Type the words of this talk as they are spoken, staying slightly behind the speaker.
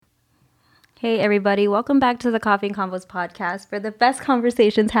Hey, everybody. Welcome back to the Coffee and Convos podcast, where the best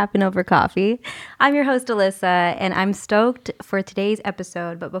conversations happen over coffee. I'm your host, Alyssa, and I'm stoked for today's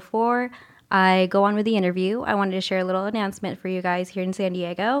episode. But before I go on with the interview, I wanted to share a little announcement for you guys here in San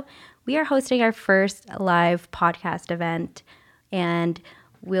Diego. We are hosting our first live podcast event, and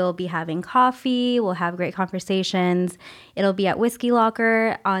we'll be having coffee. We'll have great conversations. It'll be at Whiskey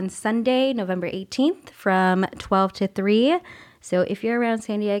Locker on Sunday, November 18th from 12 to 3. So if you're around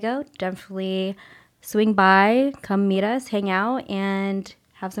San Diego, definitely swing by, come meet us, hang out, and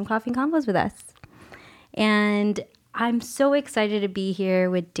have some coffee and combos with us. And I'm so excited to be here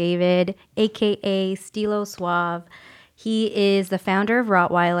with David, aka Stillo Suav. He is the founder of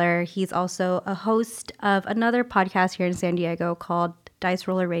Rottweiler. He's also a host of another podcast here in San Diego called Dice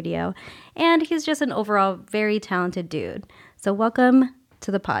Roller Radio. And he's just an overall very talented dude. So welcome to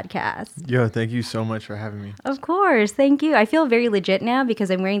the podcast. Yo, thank you so much for having me. Of course. Thank you. I feel very legit now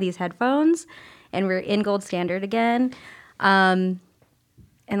because I'm wearing these headphones and we're in gold standard again. And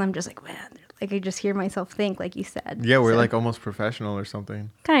I'm just like, man, like I just hear myself think, like you said. Yeah, we're like almost professional or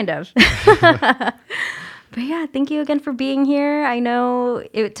something. Kind of. But yeah, thank you again for being here. I know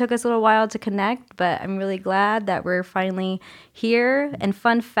it took us a little while to connect, but I'm really glad that we're finally here. And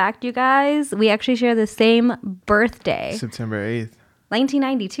fun fact, you guys, we actually share the same birthday. September 8th.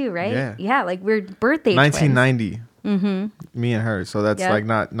 1992, right? Yeah. Yeah, like we're birthday 1990. twins. Mm-hmm. Me and her. So that's like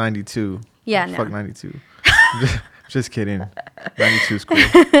not 92. Yeah, Fuck no. 92. Just kidding. 92 is cool.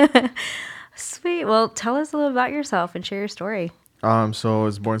 Sweet. Well, tell us a little about yourself and share your story. So I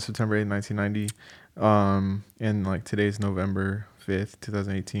was born September 8th, 1990. And like today's November 5th,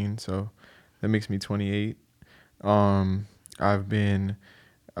 2018. So that makes me 28. I've been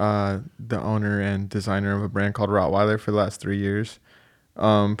the owner and designer of a brand called Rottweiler for the last 3 years.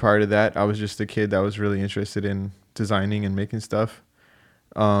 Prior to that, I was just a kid that was really interested in designing and making stuff.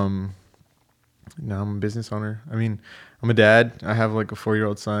 Now I'm a business owner. I mean, I'm a dad. I have like a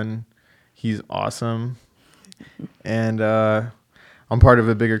 4-year-old son. He's awesome. And I'm part of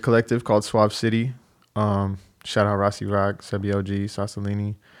a bigger collective called Suav City. Shout out Rossi Rock, Sebi OG,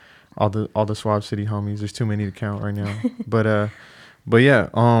 Sassolini, all the Suav City homies. There's too many to count right now. But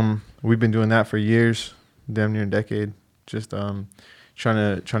yeah, we've been doing that for years, damn near a decade. Just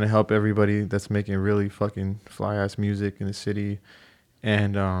trying to help everybody that's making really fucking fly ass music in the city,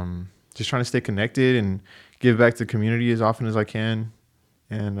 and just trying to stay connected and give back to the community as often as I can.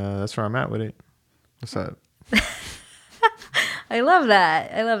 And that's where I'm at with it. What's up? I love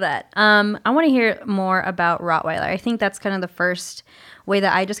that. I want to hear more about Rottweiler. I think that's kind of the first way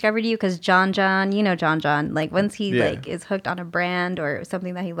that I discovered you, because John, you know John, like once he like is hooked on a brand or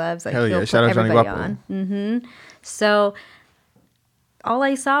something that he loves, like Hell he'll yeah. put Shout out Johnny everybody Guapo. on. Mm-hmm. So all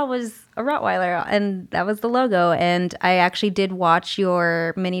I saw was a Rottweiler, and that was the logo. And I actually did watch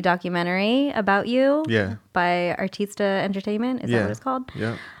your mini documentary about you. Yeah. By Artista Entertainment. Is that what it's called?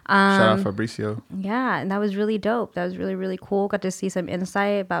 Yeah. Shout out Fabricio. Yeah, and that was really dope. That was really, really cool. Got to see some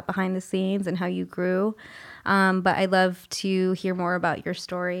insight about behind the scenes and how you grew. But I'd love to hear more about your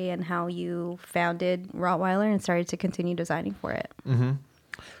story and how you founded Rottweiler and started to continue designing for it.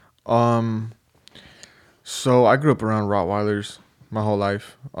 Mm-hmm. So I grew up around Rottweilers my whole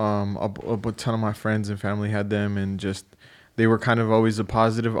life. A ton of my friends and family had them, and just they were kind of always a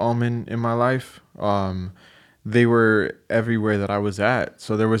positive omen in my life. They were everywhere that I was at,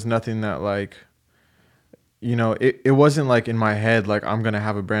 so there was nothing that like, you know, it wasn't like in my head like I'm gonna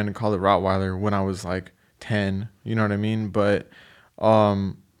have a brand and call it Rottweiler when I was like 10. You know what I mean? But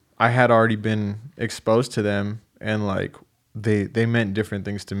I had already been exposed to them, and like they meant different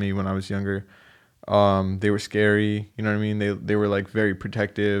things to me when I was younger. They were scary, you know what I mean? They were like very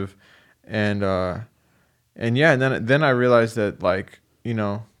protective, and yeah, and then I realized that, like, you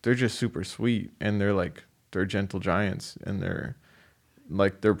know, they're just super sweet, and they're gentle giants, and they're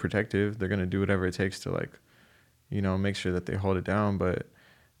protective. They're gonna do whatever it takes to, like, you know, make sure that they hold it down, but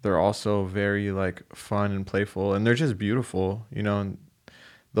they're also very like fun and playful, and they're just beautiful, you know. And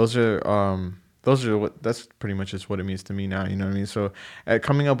those are that's pretty much just what it means to me now, you know what I mean? So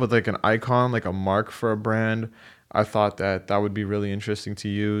coming up with like an icon, like a mark for a brand, I thought that would be really interesting to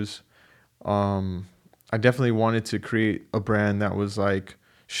use. I definitely wanted to create a brand that was like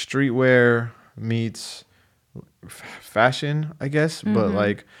streetwear meets fashion, I guess. Mm-hmm. But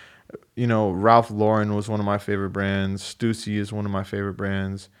like, you know, Ralph Lauren was one of my favorite brands. Stussy is one of my favorite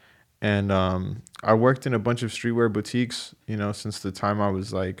brands. And I worked in a bunch of streetwear boutiques, you know, since the time I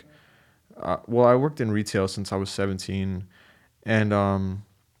was like, I worked in retail since I was 17. And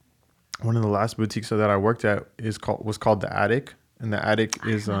one of the last boutiques that I worked at was called The Attic. And The Attic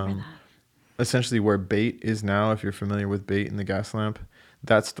is essentially where Bait is now. If you're familiar with Bait and the gas lamp,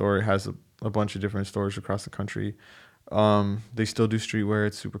 that store has a bunch of different stores across the country. They still do streetwear.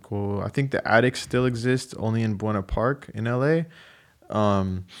 It's super cool. I think the Attic still exists only in Buena Park in LA.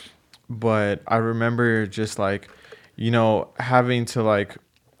 Um, but I remember just like, having to like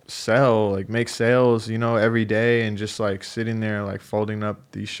sell, like make sales, every day, and just like sitting there like folding up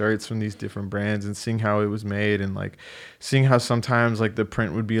these shirts from these different brands and seeing how it was made, and like seeing how sometimes like the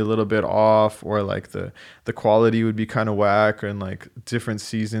print would be a little bit off, or like the quality would be kind of whack, and like different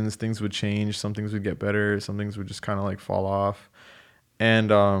seasons things would change. Some things would get better, some things would just kind of like fall off.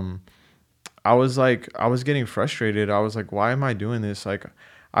 And I was getting frustrated. I was like, why am I doing this? Like,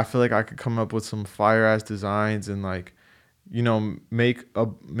 I feel like I could come up with some fire ass designs and like, make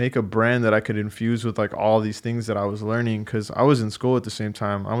a brand that I could infuse with like all these things that I was learning, because I was in school at the same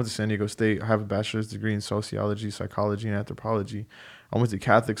time. I went to San Diego State. I have a bachelor's degree in sociology, psychology, and anthropology. I went to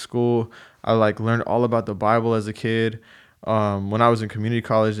Catholic school. I like learned all about the Bible as a kid. When I was in community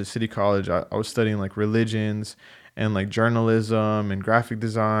college at City College, I was studying like religions and like journalism and graphic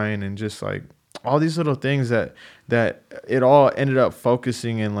design, and just like all these little things that it all ended up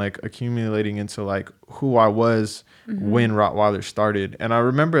focusing and like accumulating into like who I was when Rottweiler started. And I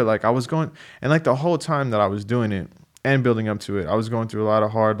remember like I was going, and like the whole time that I was doing it and building up to it, I was going through a lot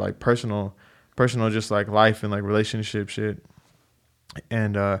of hard like personal just like life and like relationship shit.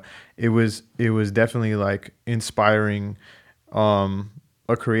 And it was definitely like inspiring a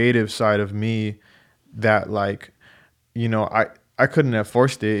creative side of me that like, I couldn't have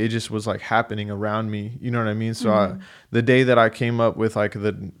forced it. It just was like happening around me. You know what I mean? So the day that I came up with like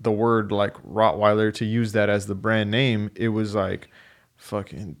the word like Rottweiler to use that as the brand name, it was like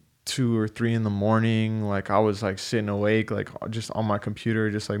fucking 2 or 3 in the morning. Like I was like sitting awake, like just on my computer,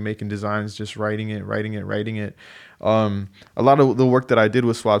 just like making designs, just writing it. A lot of the work that I did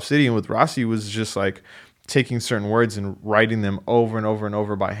with Suav City and with Rossi was just like taking certain words and writing them over and over and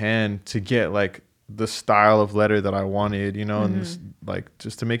over by hand to get like the style of letter that I wanted, and this, like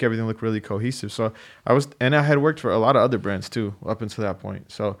just to make everything look really cohesive. So I had worked for a lot of other brands too up until that point.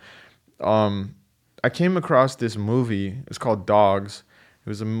 So I came across this movie. It's called Dogs. It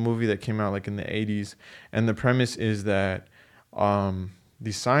was a movie that came out like in the 80s. And the premise is that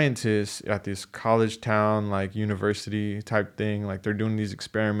these scientists at this college town, like university type thing, like they're doing these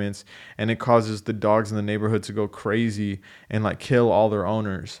experiments, and it causes the dogs in the neighborhood to go crazy and like kill all their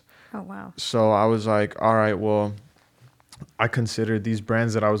owners. Oh, wow. So I was like, all right, well, I considered these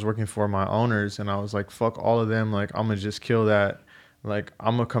brands that I was working for my owners, and I was like, fuck all of them. Like, I'm going to just kill that. Like,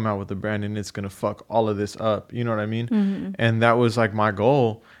 I'm going to come out with a brand and it's going to fuck all of this up. You know what I mean? And that was like my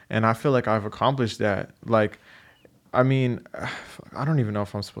goal. And I feel like I've accomplished that. Like, I mean, I don't even know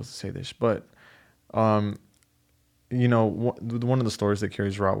if I'm supposed to say this, but, one of the stores that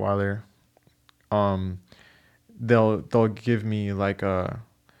carries Rottweiler, they'll give me like a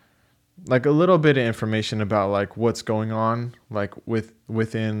little bit of information about like what's going on like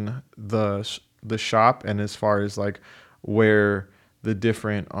within the shop, and as far as like where the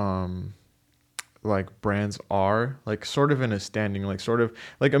different like brands are, like sort of in a standing, like sort of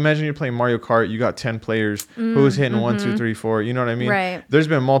like imagine you're playing Mario Kart, you got 10 players, who's hitting 1 2 3 4, you know what I mean? Right. There's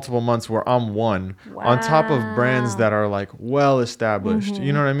been multiple months where I'm one on top of brands that are like well established,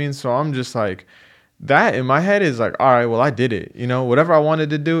 you know what I mean? So I'm just like, that in my head is like, all right, well, I did it. Whatever I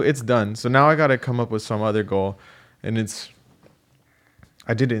wanted to do, it's done. So now I got to come up with some other goal. And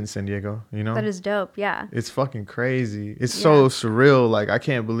I did it in San Diego, That is dope. Yeah. It's fucking crazy. It's so surreal. Like, I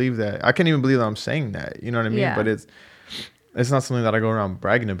can't believe that. I can't even believe that I'm saying that. You know what I mean? Yeah. But it's not something that I go around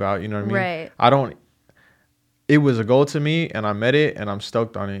bragging about. You know what I mean? Right. It was a goal to me, and I met it, and I'm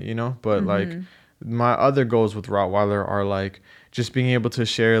stoked on it, But like my other goals with Rottweiler are like just being able to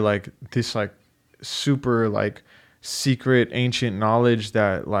share like this like super like secret ancient knowledge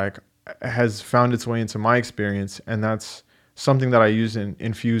that like has found its way into my experience, and that's something that I use and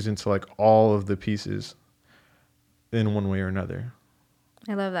infuse into like all of the pieces in one way or another.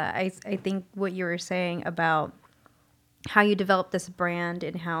 I love that. I think what you were saying about how you developed this brand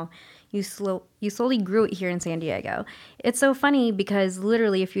and how you slowly grew it here in San Diego. It's so funny because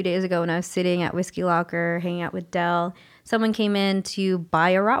literally a few days ago when I was sitting at Whiskey Locker hanging out with Dell, someone came in to buy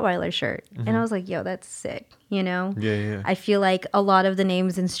a Rottweiler shirt. And I was like, yo, that's sick, Yeah. I feel like a lot of the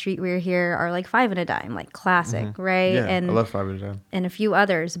names in streetwear here are like 5 and a Dime, like classic, right? Yeah, and I love 5 and a Dime. And a few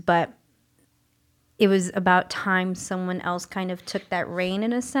others, but it was about time someone else kind of took that reign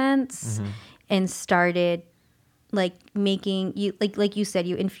in a sense and started like making you like you said,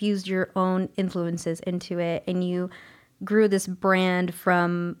 you infused your own influences into it, and you grew this brand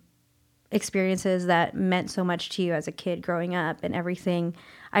from experiences that meant so much to you as a kid growing up and everything.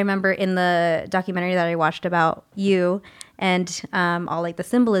 I remember in the documentary that I watched about you and all like the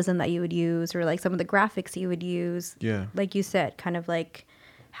symbolism that you would use, or like some of the graphics you would use. Yeah. Like you said, kind of like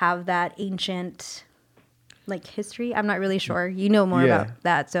have that ancient like history. I'm not really sure. You know more Yeah. about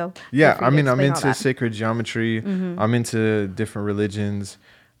that, so Yeah, feel free I to mean, I'm explain all into that. sacred geometry. I'm into different religions,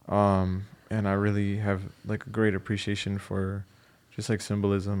 and I really have like a great appreciation for just like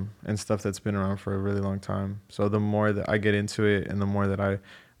symbolism and stuff that's been around for a really long time. So the more that I get into it and the more that I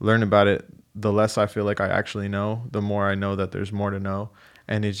learn about it, the less I feel like I actually know, the more I know that there's more to know.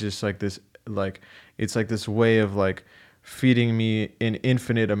 And it's just like this, like, it's like this way of like feeding me an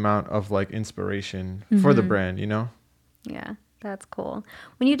infinite amount of like inspiration for the brand, you know? Yeah, that's cool.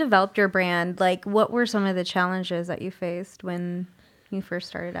 When you developed your brand, like what were some of the challenges that you faced when you first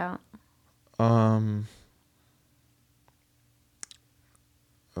started out? Um,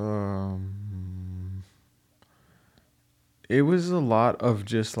 um, it was a lot of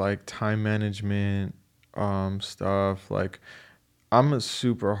just like time management, stuff. Like, I'm a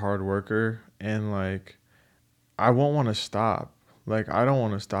super hard worker, and like I won't want to stop. Like, I don't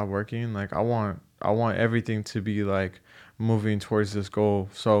want to stop working. Like, I want everything to be like moving towards this goal.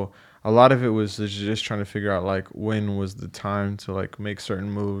 So a lot of it was just trying to figure out like when was the time to like make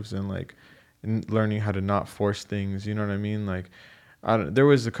certain moves, and like learning how to not force things. You know what I mean? Like, there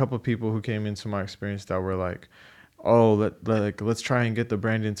was a couple of people who came into my experience that were like, "Oh, let's try and get the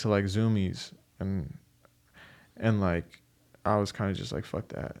brand into like Zoomies," and like I was kind of just like, "Fuck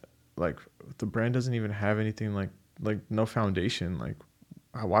that." Like, the brand doesn't even have anything like no foundation. Like,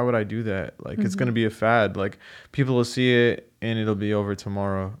 why would I do that? Like, it's gonna be a fad. Like, people will see it and it'll be over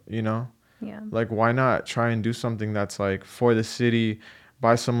tomorrow. You know? Yeah. Like, why not try and do something that's like for the city,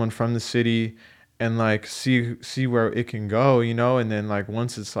 by someone from the city, and like see where it can go. You know? And then like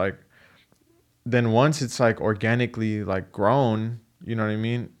once it's like organically like grown, you know what I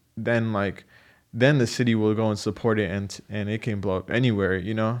mean? Then the city will go and support it, and it can blow up anywhere,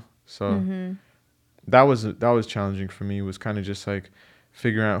 you know? So that was challenging for me, was kind of just like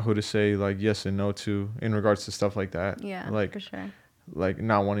figuring out who to say like yes and no to in regards to stuff like that. Yeah, Like for sure. like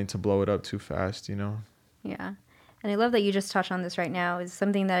not wanting to blow it up too fast, you know? Yeah. And I love that you just touched on this right now. Is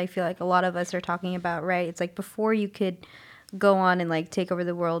something that I feel like a lot of us are talking about, right? It's like before you could go on and like take over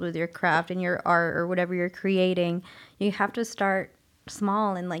the world with your craft and your art or whatever you're creating, you have to start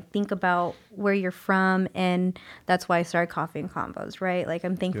small and like think about where you're from. And that's why I started Coffee and Combos, right? Like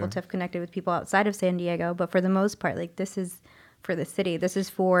I'm thankful Yeah. to have connected with people outside of San Diego, but for the most part, like this is for the city. This is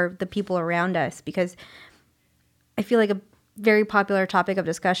for the people around us, because I feel like a very popular topic of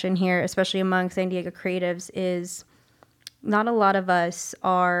discussion here, especially among San Diego creatives, is not a lot of us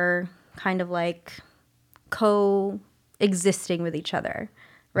are kind of like coexisting with each other,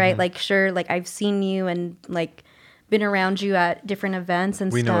 right? Like, sure, like I've seen you and like been around you at different events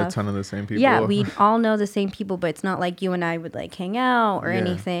and We stuff. know a ton of the same people. Yeah, we all know the same people, but it's not like you and I would like hang out or Yeah.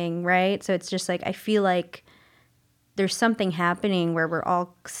 anything, right? So it's just like I feel like there's something happening where we're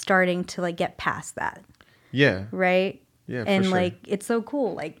all starting to like get past that, Yeah. right? Yeah, for And sure. like it's so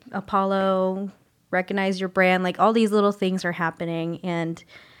cool. Like Apollo, recognize your brand. Like all these little things are happening, and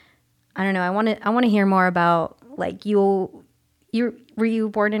I don't know. I want to hear more about like you. Were you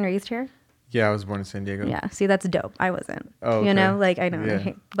born and raised here? Yeah, I was born in San Diego. Yeah. See, that's dope. I wasn't. Oh, You know, okay. like I know,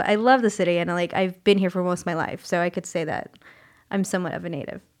 Yeah. but I love the city, and like I've been here for most of my life, so I could say that I'm somewhat of a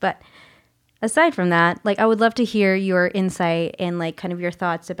native. But aside from that, like I would love to hear your insight and like kind of your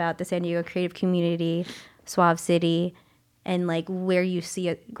thoughts about the San Diego creative community, Suav City, and like where you see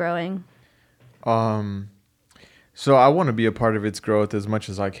it growing. So I want to be a part of its growth as much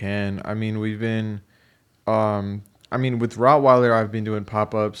as I can. I mean, we've been, I mean, with Rottweiler, I've been doing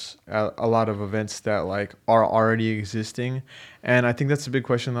pop-ups at a lot of events that like are already existing. And I think that's a big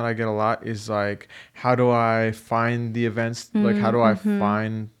question that I get a lot, is like, how do I find the events? Like, how do I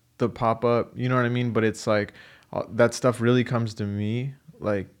find the pop-up? You know what I mean? But it's like, that stuff really comes to me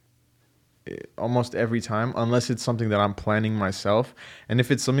like almost every time, unless it's something that I'm planning myself. And if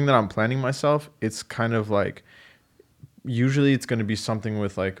it's something that I'm planning myself, it's kind of like, usually it's going to be something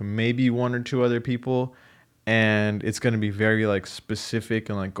with like maybe one or two other people, and it's going to be very like specific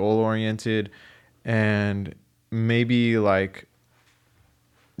and like goal oriented, and maybe like,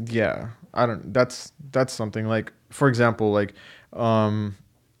 yeah, I don't, that's something like, for example, like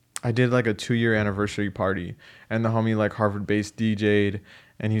I did like a 2-year anniversary party, and the homie like Harvard based DJ'd,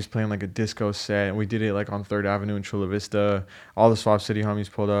 and he was playing like a disco set, and we did it like on 3rd Avenue in Chula Vista. All the Suav City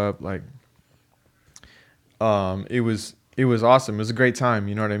homies pulled up. Like, it was awesome. It was a great time,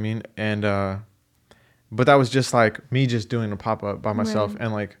 you know what I mean? And but that was just like me just doing a pop up by myself, Right.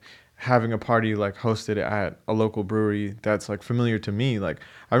 and like having a party like hosted at a local brewery that's like familiar to me. Like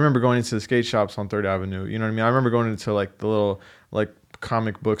I remember going into the skate shops on Third Avenue. You know what I mean? I remember going into like the little like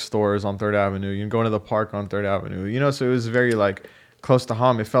comic book stores on Third Avenue. You can go to the park on Third Avenue. You know, so it was very like close to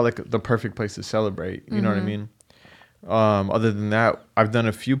home. It felt like the perfect place to celebrate. You know what I mean? Other than that, I've done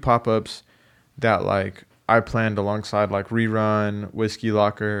a few pop-ups that like I planned alongside like Rerun, Whiskey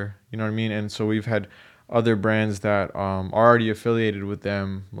Locker, you know what I mean? And so we've had other brands that are already affiliated with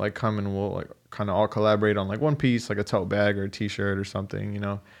them like come and we'll like kind of all collaborate on like one piece, like a tote bag or a t-shirt or something, you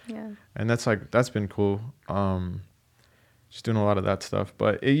know? Yeah. And that's been cool. Just doing a lot of that stuff.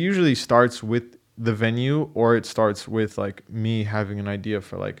 But it usually starts with the venue or it starts with like me having an idea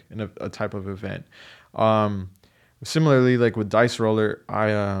for like a type of event. Similarly, like with Dice Roller,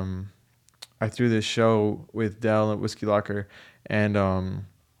 I threw this show with Dell at Whiskey Locker, and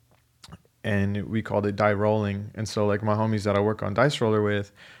we called it Die Rolling. And so like my homies that I work on Dice Roller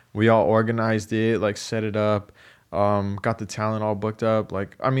with, we all organized it, like set it up, got the talent all booked up.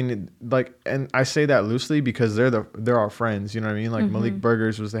 Like I mean, like, and I say that loosely because they're our friends. You know what I mean? Like Malik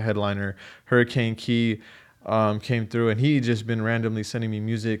Burgers was the headliner. Hurricane Key came through, and he just been randomly sending me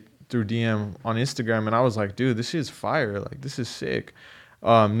music through DM on Instagram, and I was like, dude, this is fire. Like this is sick.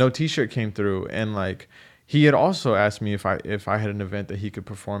 No T-shirt came through, and like he had also asked me if I had an event that he could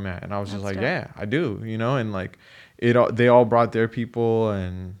perform at, and I was just like, yeah, I do, you know, and like they all brought their people,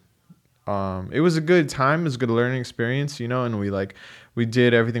 and it was a good time, it was a good learning experience, you know, and we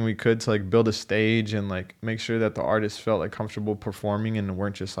did everything we could to like build a stage and like make sure that the artists felt like comfortable performing and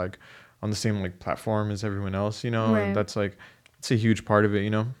weren't just like on the same like platform as everyone else, you know, and that's like it's a huge part of it, you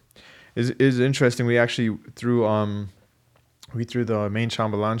know. Is interesting. We actually threw the main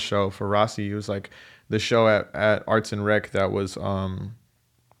Chambalan show for Rossi. It was like the show at Arts and Rec that was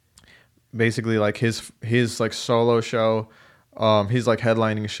basically like his like solo show, his like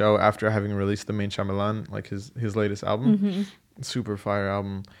headlining show after having released the main Chambalan, like his latest album. Super fire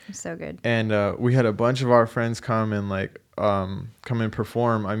album. So good. And we had a bunch of our friends come and like come and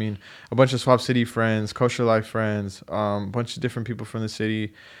perform. I mean, a bunch of Swap City friends, Kosher Life friends, a bunch of different people from the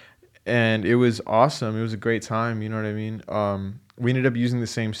city. And it was awesome. It was a great time. You know what I mean? We ended up using the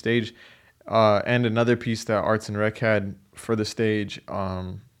same stage and another piece that Arts and Rec had for the stage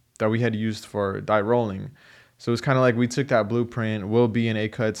that we had used for Die Rolling. So it was kind of like we took that blueprint. Will B and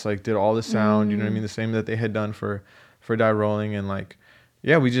A-Cuts like did all the sound. You know what I mean? The same that they had done for Die Rolling, and like,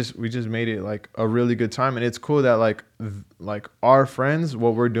 yeah, we just made it like a really good time. And it's cool that like our friends,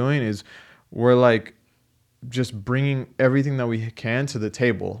 what we're doing is we're like just bringing everything that we can to the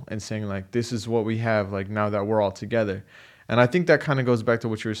table and saying like, this is what we have like now that we're all together. And I think that kind of goes back to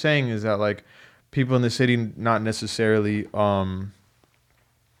what you were saying, is that like people in the city not necessarily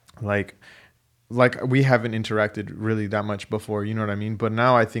like we haven't interacted really that much before, you know what I mean? But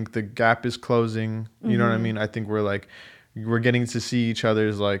now I think the gap is closing, you know what I mean? I think we're getting to see each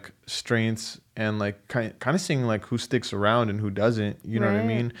other's like strengths and like kind of seeing like who sticks around and who doesn't, you know what I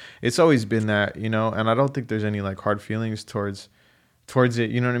mean? It's always been that, you know, and I don't think there's any like hard feelings towards it,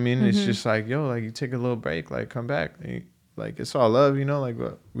 you know what I mean? It's just like, yo, like you take a little break, like come back, like it's all love, you know, like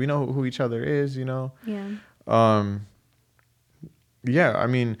we know who each other is, you know? Yeah, I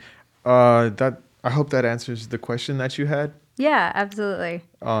mean, that I hope that answers the question that you had. Yeah, absolutely.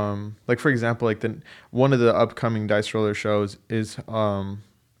 Like for example, like one of the upcoming Dice Roller shows is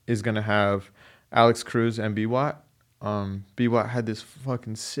gonna have Alex Cruz and B Watt. B Watt had this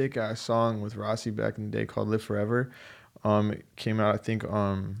fucking sick ass song with Rossi back in the day called "Live Forever." It came out, I think,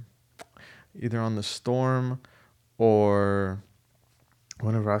 either on the Storm or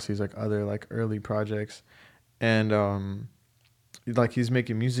one of Rossi's like other like early projects, and like he's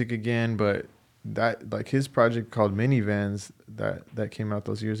making music again, but that like his project called Minivans that came out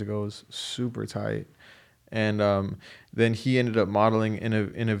those years ago was super tight. And then he ended up modeling in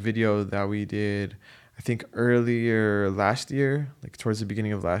a video that we did, I think earlier last year, like towards the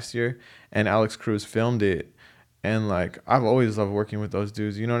beginning of last year, and Alex Cruz filmed it. And like I've always loved working with those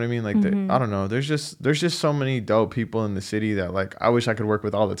dudes, you know what I mean? Like I don't know, there's just so many dope people in the city that like I wish I could work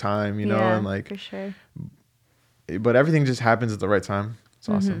with all the time, you know, and like for sure. But everything just happens at the right time. It's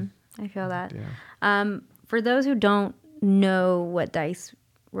awesome. I feel that. Yeah. For those who don't know what Dice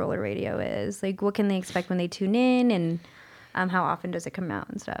Roller Radio is, like what can they expect when they tune in, and how often does it come out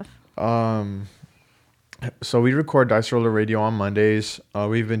and stuff? So we record Dice Roller Radio on Mondays.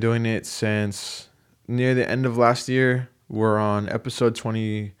 We've been doing it since near the end of last year. We're on episode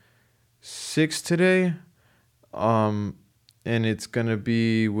 26 today. And it's gonna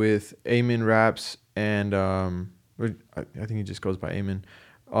be with Eamon Raps and I think he just goes by Eamon.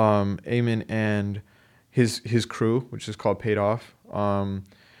 Eamon and his crew, which is called Paid Off.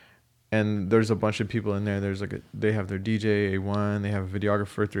 and there's a bunch of people in there. There's like they have their DJ A1, they have a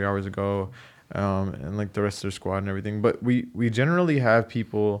videographer 3 hours ago, and like the rest of their squad and everything. But we generally have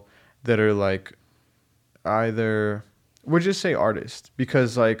people that are like either, we'll just say artists,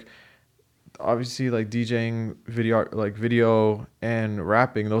 because like obviously like DJing, video and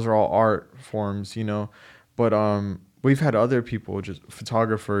rapping, those are all art forms, you know. But we've had other people, just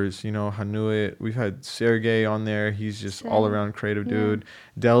photographers, you know, Hanuit. We've had Sergey on there. He's just all around creative dude.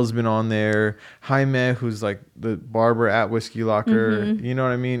 Dell's been on there. Jaime, who's like the barber at Whiskey Locker, you know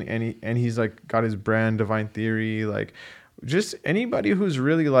what I mean? And he's like got his brand Divine Theory, like just anybody who's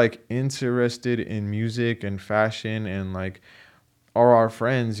really like interested in music and fashion and like are our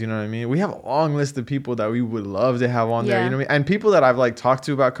friends, you know what I mean? We have a long list of people that we would love to have on there, you know what I mean? And people that I've like talked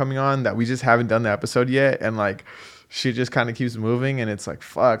to about coming on that we just haven't done the episode yet, and like shit just kind of keeps moving, and it's like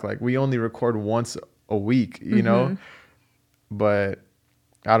fuck, like we only record once a week, you know? But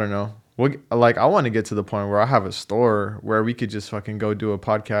I don't know. Like I want to get to the point where I have a store where we could just fucking go do a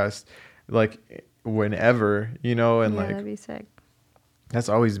podcast like whenever, you know, and like that'd be sick. That's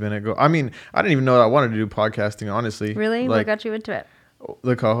always been a goal. I mean, I didn't even know I wanted to do podcasting, honestly. Really? Like, what got you into it?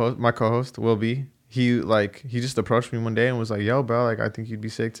 My co-host, Will B. He just approached me one day and was like, "Yo, bro, like I think you'd be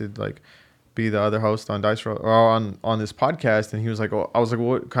sick to like be the other host on Dice Roll or on this podcast." And he was like, "Oh," I was like,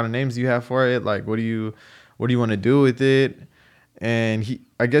 "What kind of names do you have for it? Like, what do you want to do with it?" And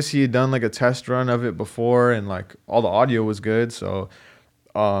I guess he had done like a test run of it before, and like all the audio was good, so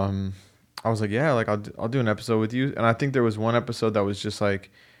I was like, yeah, like I'll do an episode with you. And I think there was one episode that was just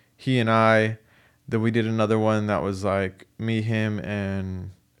like he and I. Then we did another one that was like me, him, and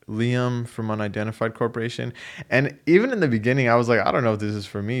Liam from Unidentified Corporation. And even in the beginning, I was like, I don't know if this is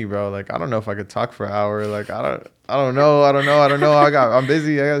for me, bro. Like I don't know if I could talk for an hour. Like I don't know. I'm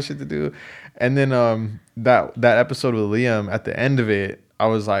busy. I got shit to do. And then that episode with Liam, at the end of it, I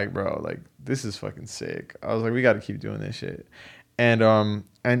was like, bro, like this is fucking sick. I was like, we got to keep doing this shit. And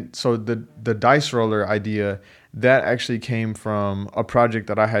so the dice roller idea, that actually came from a project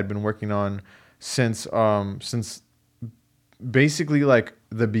that I had been working on since basically like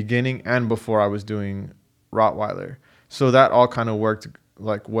the beginning and before I was doing Rottweiler. So that all kind of worked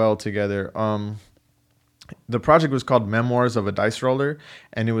like well together. The project was called Memoirs of a Dice Roller,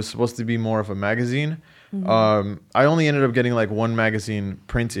 and it was supposed to be more of a magazine. I only ended up getting like one magazine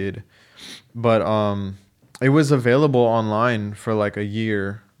printed, but it was available online for like a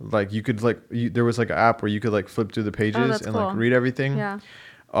year. Like you could there was like an app where you could like flip through the pages and like read everything. Yeah.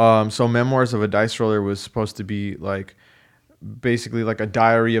 So Memoirs of a Dice Roller was supposed to be like basically like a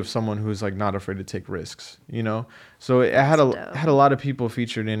diary of someone who's like not afraid to take risks, you know? So it had a lot of people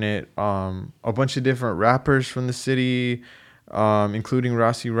featured in it. A bunch of different rappers from the city, including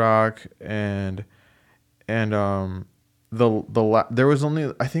Rossi Rock and there was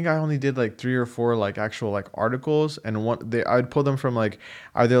only, I think I only did like 3 or 4 like actual like articles, and I'd pull them from like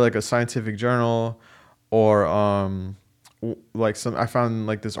either like a scientific journal or like I found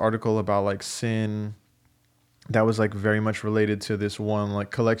like this article about like sin that was like very much related to this one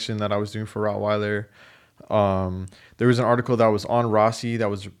like collection that I was doing for Rottweiler. There was an article that was on Rossi that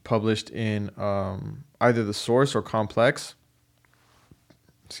was published in either The Source or Complex,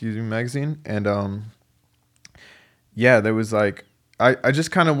 magazine. And yeah, there was like I just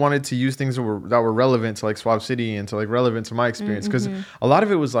kind of wanted to use things that were relevant to like Suav City and to like relevant to my experience, because a lot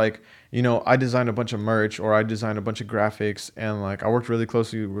of it was like, you know, I designed a bunch of merch or I designed a bunch of graphics, and like I worked really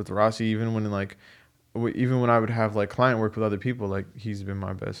closely with Rossi even when I would have like client work with other people. Like he's been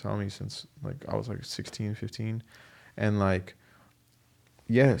my best homie since like I was like 16, 15, and like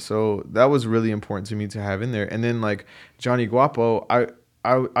yeah, so that was really important to me to have in there. And then like Johnny Guapo,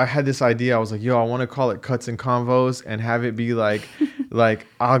 I had this idea. I was like, yo, I want to call it Cuts and Convos and have it be like like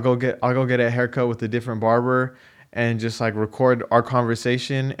I'll go get a haircut with a different barber and just like record our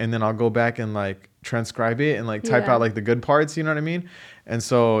conversation, and then I'll go back and like transcribe it and like type out like the good parts, you know what I mean? And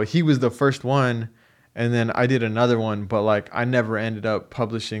so he was the first one, and then I did another one, but like I never ended up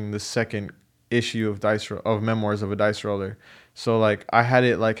publishing the second issue of Memoirs of a Dice Roller. So like I had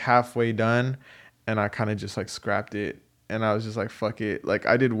it like halfway done, and I kind of just like scrapped it. And I was just like, fuck it. Like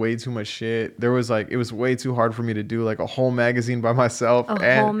I did way too much shit. There was like, it was way too hard for me to do like a whole magazine by myself.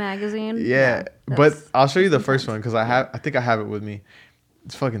 Whole magazine? Yeah. But I'll show you the first one, because I think I have it with me.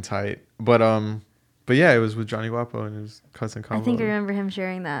 It's fucking tight. But yeah, it was with Johnny Guapo, and it was Cuts and Combo. I think I remember him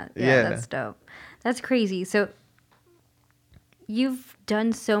sharing that. Yeah, that's dope. That's crazy. So you've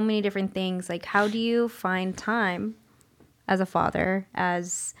done so many different things. Like, how do you find time as a father,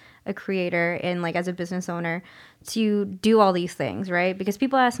 as a creator, and like as a business owner to do all these things, right? Because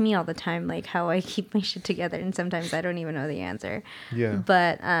people ask me all the time like how I keep my shit together, and sometimes I don't even know the answer. Yeah.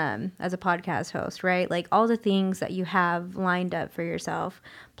 But as a podcast host, right? Like all the things that you have lined up for yourself.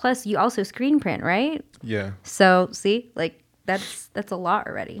 Plus you also screen print, right? Yeah. So see, like that's a lot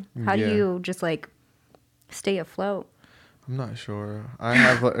already. How do Yeah. you just like stay afloat? I'm not sure. I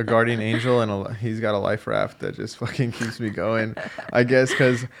have a guardian angel, and he's got a life raft that just fucking keeps me going. I guess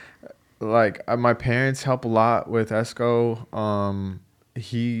because like my parents help a lot with Esco.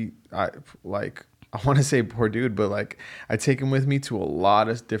 I want to say poor dude, but like I take him with me to a lot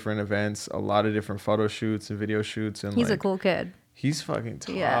of different events, a lot of different photo shoots and video shoots, and He's like a cool kid. he's fucking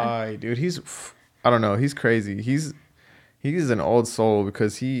tight, Yeah. dude. I don't know, he's crazy. He's an old soul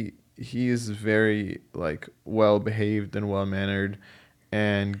because he is very like well behaved and well mannered,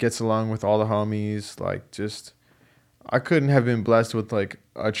 and gets along with all the homies. Like just I couldn't have been blessed with like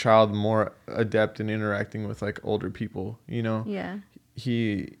a child more adept in interacting with like older people, you know? Yeah.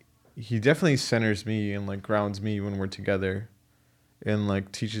 He he definitely centers me and like grounds me when we're together, and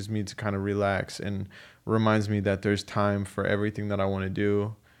like teaches me to kind of relax, and reminds me that there's time for everything that I want to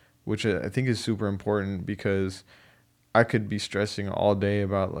do, which I think is super important because I could be stressing all day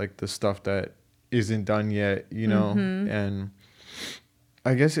about like the stuff that isn't done yet, you know? Mm-hmm. And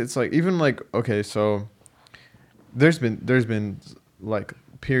I guess it's like even like okay, so there's been like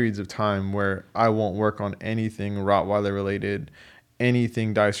periods of time where I won't work on anything Rottweiler related,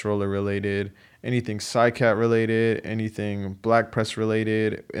 anything dice roller related, anything Psycat related, anything black press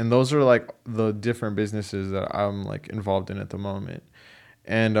related, and those are like the different businesses that I'm like involved in at the moment.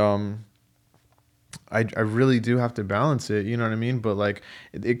 And I really do have to balance it, you know what I mean? But like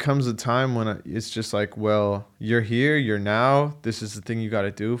it comes a time when it's just like, well, you're here, you're now, this is the thing you got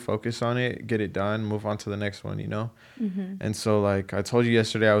to do, focus on it, get it done, move on to the next one, you know? Mm-hmm. And so like I told you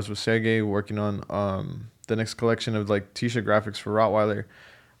yesterday, I was with Sergey working on the next collection of like t-shirt graphics for Rottweiler,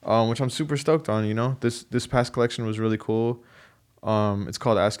 which I'm super stoked on, you know? This past collection was really cool. It's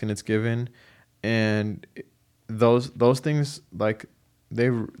called Ask and It's Given, and those things like they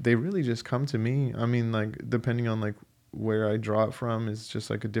really just come to me. I mean, like depending on like where I draw it from is just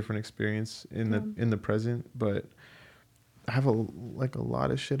like a different experience in the present. But I have a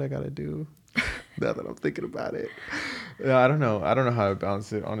lot of shit I gotta do now that I'm thinking about it. Yeah, I don't know. I don't know how to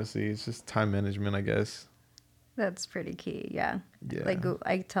balance it. Honestly, it's just time management, I guess. That's pretty key. Yeah. Yeah. Like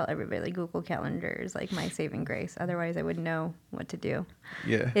I tell everybody, like Google Calendar is like my saving grace. Otherwise, I wouldn't know what to do.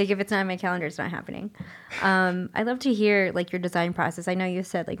 Yeah. Like if it's not in my calendar, it's not happening. I love to hear like your design process. I know you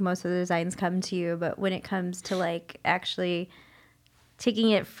said like most of the designs come to you, but when it comes to like actually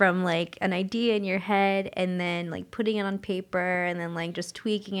taking it from like an idea in your head and then like putting it on paper and then like just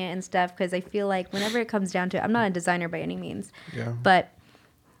tweaking it and stuff, because I feel like whenever it comes down to it, I'm not a designer by any means, Yeah. but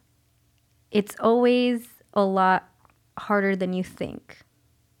it's always a lot harder than you think.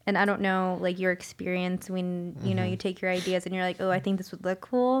 And I don't know, like your experience when, you know, you take your ideas and you're like, oh, I think this would look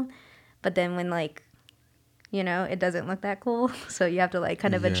cool. But then when like, you know, it doesn't look that cool. So you have to like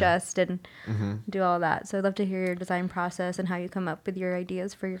kind of adjust and do all that. So I'd love to hear your design process and how you come up with your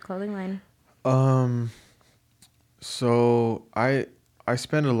ideas for your clothing line. So I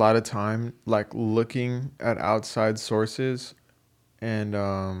spend a lot of time like looking at outside sources,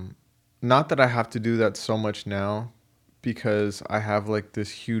 and not that I have to do that so much now, because I have like this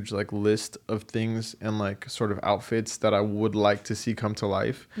huge like list of things and like sort of outfits that I would like to see come to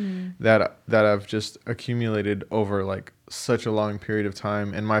life, that I've just accumulated over like such a long period of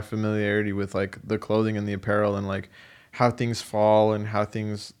time, and my familiarity with like the clothing and the apparel and like how things fall and how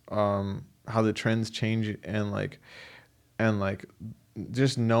things how the trends change, and like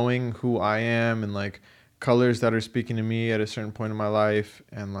just knowing who I am and like colors that are speaking to me at a certain point in my life,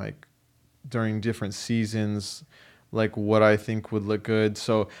 and like during different seasons, like what I think would look good.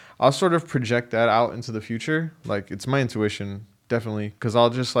 So I'll sort of project that out into the future. Like it's my intuition, definitely, because I'll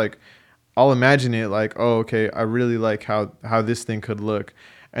just like I'll imagine it like, oh, okay, I really like how this thing could look,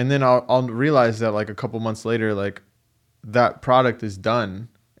 and then I'll realize that like a couple months later, like that product is done,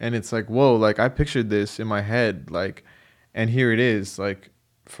 and it's like, whoa, like I pictured this in my head, like, and here it is, like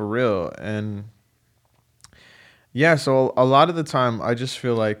for real. And yeah, so a lot of the time I just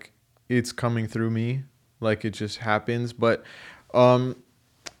feel like it's coming through me, like it just happens. But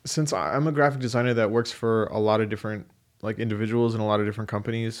since I'm a graphic designer that works for a lot of different like individuals and a lot of different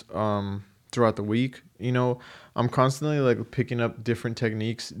companies throughout the week, you know, I'm constantly like picking up different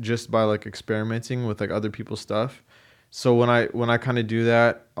techniques just by like experimenting with like other people's stuff. So when I kind of do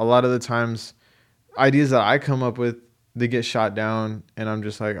that, a lot of the times ideas that I come up with they get shot down, and I'm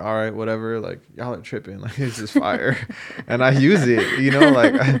just like, all right, whatever, like y'all are tripping, like it's just fire. And I use it,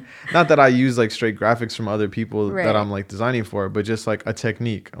 like not that I use like straight graphics from other people that Right. I'm like designing for, but just like a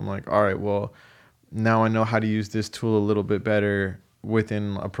technique. I'm like, all right, well, now I know how to use this tool a little bit better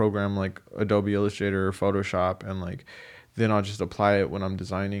within a program like Adobe Illustrator or Photoshop, and like then I'll just apply it when I'm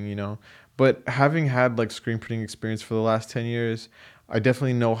designing. But having had like screen printing experience for the last 10 years, I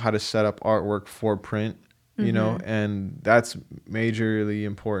definitely know how to set up artwork for print, and that's majorly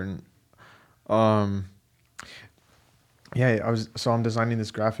important. Um, yeah, I'm designing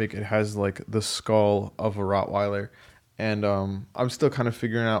this graphic. It has like the skull of a Rottweiler, and I'm still kind of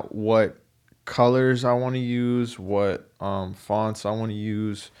figuring out what colors I want to use, what fonts I want to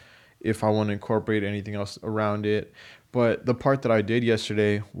use, if I want to incorporate anything else around it. But the part that I did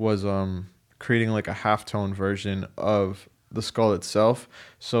yesterday was creating like a halftone version of the skull itself,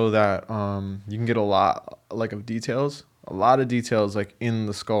 so that you can get a lot like of details, a lot of details like in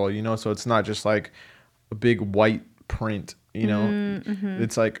the skull. So it's not just like a big white print. Mm-hmm.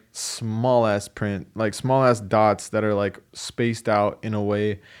 It's like small ass print, like small ass dots that are like spaced out in a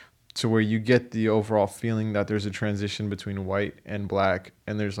way to where you get the overall feeling that there's a transition between white and black,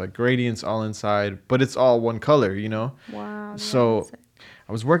 and there's like gradients all inside, but it's all one color. Wow. So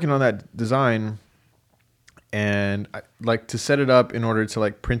I was working on that design, and I like to set it up in order to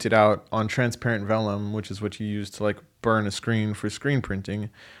like print it out on transparent vellum, which is what you use to like burn a screen for screen printing.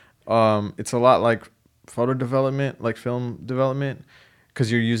 It's a lot like photo development, like film development,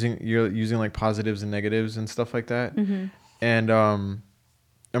 because you're using like positives and negatives and stuff like that. Mm-hmm. And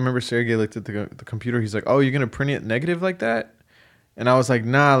I remember Sergey looked at the computer. He's like, "Oh, you're gonna print it negative like that?" And I was like,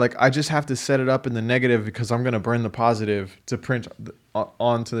 "Nah, like I just have to set it up in the negative because I'm gonna burn the positive to print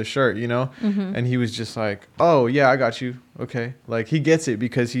onto the shirt." Mm-hmm. And he was just like, "Oh yeah, I got you. Okay." Like he gets it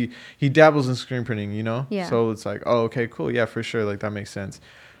because he dabbles in screen printing. Yeah. So it's like, "Oh, okay, cool, yeah, for sure. Like that makes sense."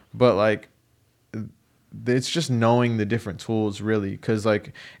 But like it's just knowing the different tools really, because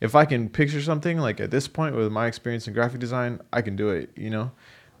like if I can picture something, like at this point with my experience in graphic design, I can do it.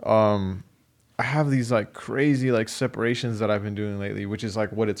 um I have these like crazy like separations that I've been doing lately, which is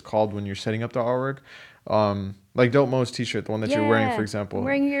like what it's called when you're setting up the artwork. Like Dope Mo's t-shirt, the one that you're wearing, for Yeah. I'm example.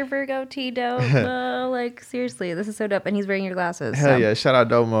 wearing your Virgo tee, dope. Like seriously, this is so dope. And he's wearing your glasses. Hell So yeah, shout out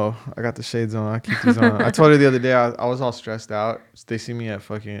Domo. I got the shades on. I keep these on. I told her the other day I was all stressed out. They see me at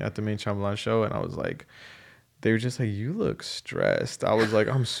the main Chambellan show, and I was like, they were just like, "You look stressed." I was like,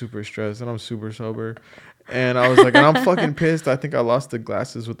 "I'm super stressed and I'm super sober." And I was like, "And I'm fucking pissed. I think I lost the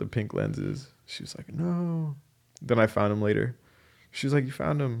glasses with the pink lenses." She was like, "No." Then I found them later. She was like, "You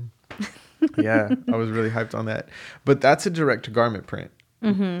found them." Yeah, I was really hyped on that. But that's a direct to garment print.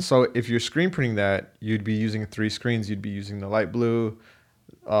 mm-hmm. So if you're screen printing that, you'd be using 3 screens. You'd be using the light blue,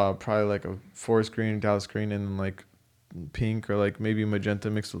 probably like a forest green, Dallas green, and then like pink or like maybe magenta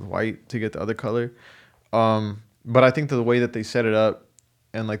mixed with white to get the other color. But I think the way that they set it up,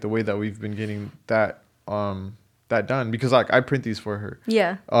 and like the way that we've been getting that done, because like I print these for her.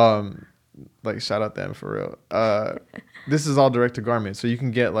 Yeah. Like shout out them for real. This is all direct to garment, so you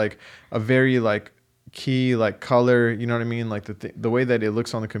can get like a very like key like color. You know what I mean? Like the way that it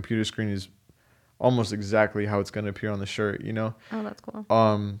looks on the computer screen is almost exactly how it's going to appear on the shirt. Oh, that's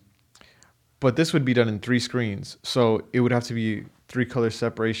cool. But this would be done in 3 screens, so it would have to be 3 color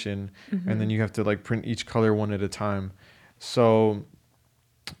separation, and then you have to like print each color one at a time. So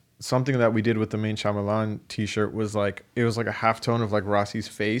something that we did with the main Shyamalan t-shirt was like, it was like a halftone of like Rossi's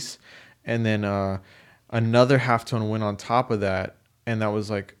face, and then another halftone went on top of that, and that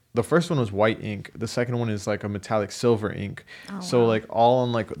was like, the first one was white ink, the second one is like a metallic silver ink. So wow. like all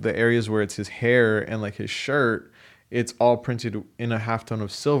on like the areas where it's his hair and like his shirt, it's all printed in a halftone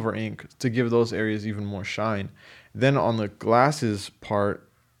of silver ink to give those areas even more shine. Then on the glasses part,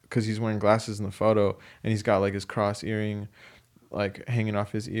 because he's wearing glasses in the photo, and he's got like his cross earring like hanging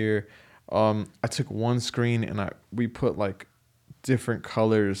off his ear, I took one screen and we put like different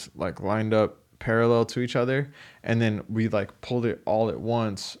colors like lined up parallel to each other, and then we like pulled it all at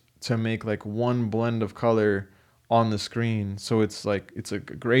once to make like one blend of color on the screen. So it's like it's a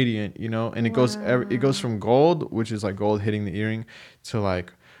gradient, and it goes from gold, which is like gold hitting the earring, to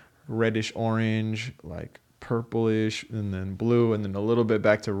like reddish orange, like purplish, and then blue, and then a little bit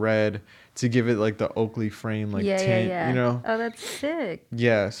back to red to give it like the Oakley frame like tint. Yeah. Oh, that's sick.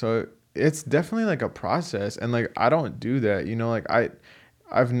 Yeah, so it's definitely like a process, and like I don't do that, like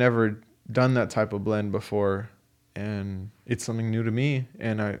I've never done that type of blend before, and it's something new to me,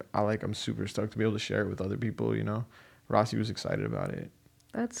 and I'm super stoked to be able to share it with other people. Rossi was excited about it.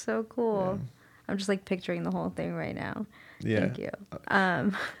 That's so cool. Yeah. I'm just like picturing the whole thing right now. Yeah. Thank you.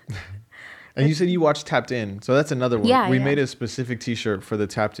 Um, And you said you watched Tapped In, so that's another one. Yeah, We yeah. made a specific T-shirt for the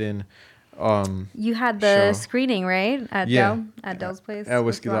Tapped In You had the show. screening, right? Yeah, At Dell's at place, Whiskey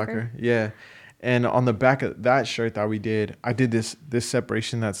Whiskey Locker. Locker. Yeah, and on the back of that shirt that we did, I did this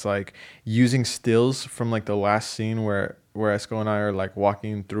separation that's like using stills from like the last scene where Esco and I are like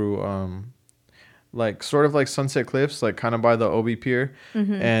walking through like sort of like Sunset Cliffs, like kind of by the Obi Pier,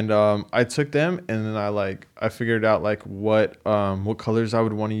 Mm-hmm. and I took them and then I figured out like what colors I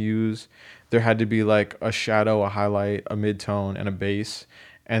would want to use. There had to be like a shadow, a highlight, a mid-tone, and a base,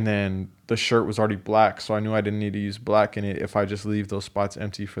 and then the shirt was already black, so I knew I didn't need to use black in it if I just leave those spots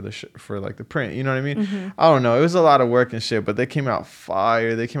empty for for like the print. You know what I mean? Mm-hmm. I don't know. It was a lot of work and shit, but they came out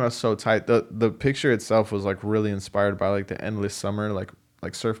fire. They came out so tight. The picture itself was like really inspired by like the Endless Summer like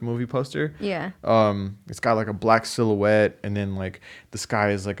surf movie poster. Yeah. It's got like a black silhouette, and then like the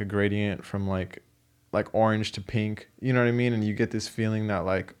sky is like a gradient from like orange to pink. You know what I mean? And you get this feeling that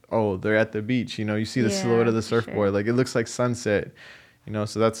like, oh, they're at the beach. You know, you see the silhouette Yeah, of the for sure. surfboard, like it looks like sunset. You know,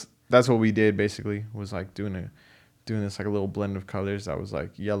 so that's what we did basically, was like doing this like a little blend of colors that was like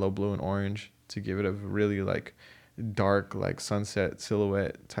yellow, blue, and orange to give it a really like dark like sunset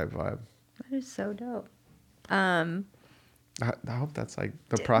silhouette type vibe. That is so dope. Um, I hope that's like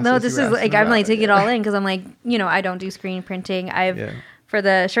the no, process you this were is like asking I'm like about. taking it Yeah. all in because I'm like, I don't do screen printing. Yeah. For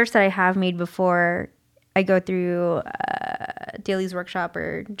the shirts that I have made before, I go through Daly's workshop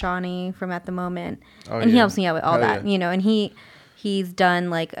or Johnny from At the Moment, Oh and he yeah. helps me out with all Hell that, yeah. and he's done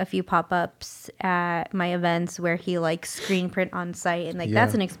like a few pop-ups at my events where he like screen print on site, and like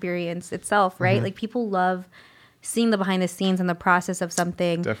that's Yeah. an experience itself, right? Like people love seeing the behind the scenes and the process of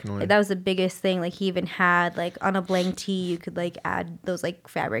something. Definitely. Like, that was the biggest thing. Like he even had like on a blank tee, you could like add those like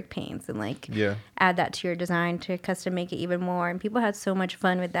fabric paints and like Yeah. add that to your design to custom make it even more. And people had so much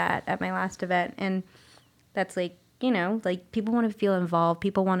fun with that at my last event. And that's like, like people want to feel involved.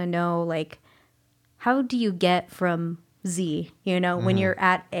 People want to know like, how do you get from Z, when you're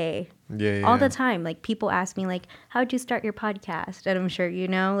at A? Yeah. Yeah. All the time, like people ask me like, how'd you start your podcast? And I'm sure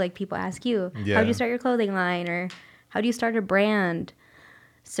like people ask you, how'd Yeah. you start your clothing line, or how do you start a brand?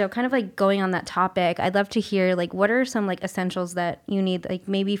 So kind of like going on that topic, I'd love to hear like what are some like essentials that you need, like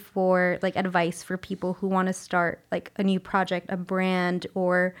maybe for like advice for people who want to start like a new project, a brand,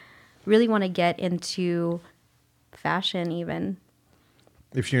 or really want to get into fashion even.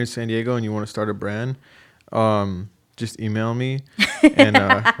 If you're in San Diego and you want to start a brand, just email me and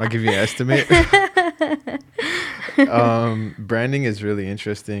I'll give you an estimate. Branding is really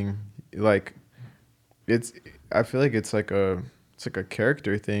interesting. Like I feel like it's like a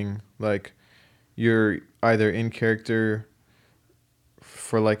character thing. Like you're either in character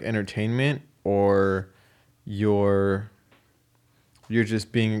for like entertainment, or you're you're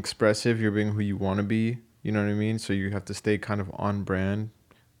just being expressive, you're being who you want to be, you know what I mean? So you have to stay kind of on brand,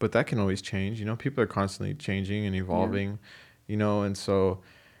 but that can always change, people are constantly changing and evolving, and so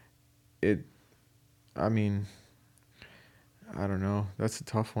it I mean, I don't know, that's a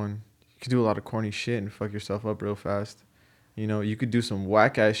tough one. You could do a lot of corny shit and fuck yourself up real fast. You could do some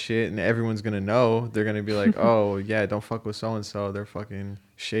whack ass shit and everyone's gonna know. They're gonna be like, oh yeah, don't fuck with so and so, they're fucking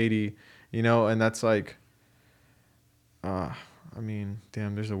shady, and that's like uh I mean,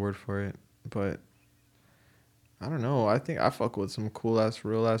 damn, there's a word for it, but I don't know. I think I fuck with some cool ass,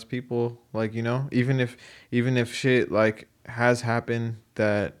 real ass people. Like, even if shit like has happened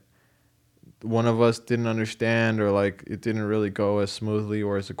that one of us didn't understand, or like it didn't really go as smoothly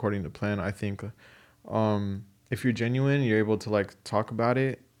or as according to plan, I think if you're genuine, you're able to like talk about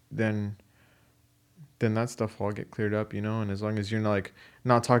it, then that stuff will all get cleared up, and as long as you're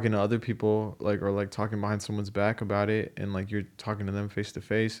not talking to other people, like, or like talking behind someone's back about it, and like you're talking to them face to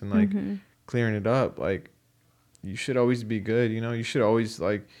face and like Mm-hmm. clearing it up, like you should always be good. You should always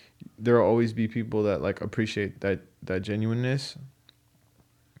like, there will always be people that like appreciate that genuineness.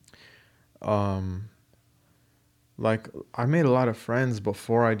 um like I made a lot of friends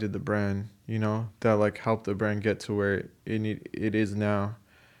before I did the brand, that like helped the brand get to where it is now.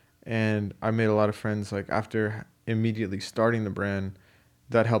 And I made a lot of friends like after immediately starting the brand,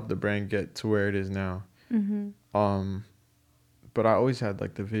 that helped the brand get to where it is now. Mm-hmm. But I always had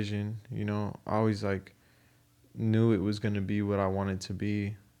like the vision, I always like knew it was going to be what I wanted to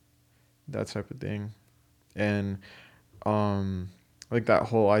be, that type of thing. And like that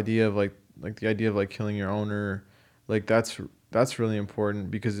whole idea of like the idea of like killing your owner, like that's really important,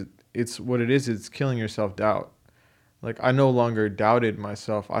 because it's what it is, it's killing your self-doubt. Like I no longer doubted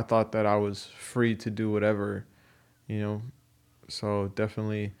myself. I thought that I was free to do whatever, you know. So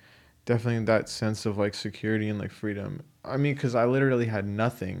definitely that sense of like security and like freedom. I mean, cuz I literally had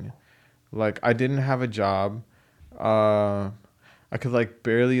nothing. Like I didn't have a job. Uh I could like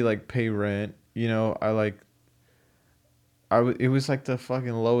barely like pay rent. You know, it was like the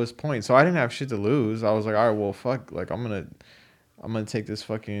fucking lowest point. So I didn't have shit to lose. I was like, all right, well, fuck. Like I'm gonna take this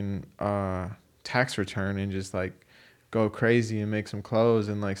fucking tax return and just like go crazy and make some clothes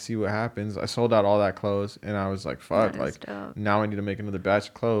and like see what happens. I sold out all that clothes and I was like, fuck, That is like dope. now I need to make another batch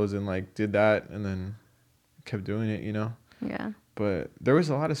of clothes and like did that and then kept doing it, you know. Yeah. But there was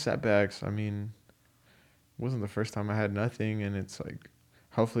a lot of setbacks. I mean, it wasn't the first time I had nothing, and it's like,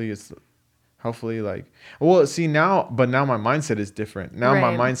 hopefully like, well, see now, but now my mindset is different. Now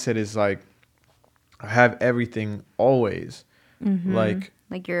my Right. mindset is like, I have everything always. Like,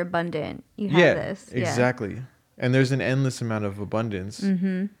 Like you're abundant. You have yeah, this. Yeah. exactly. And there's an endless amount of abundance.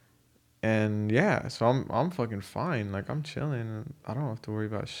 And yeah, so I'm fucking fine. Like I'm chilling. I don't have to worry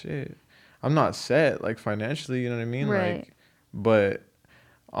about shit. I'm not set like financially, you know what I mean? Right. Like, but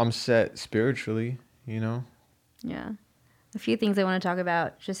I'm set spiritually, you know? Yeah. A few things I want to talk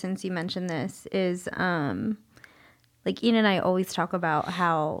about, just since you mentioned this, is like Ian and I always talk about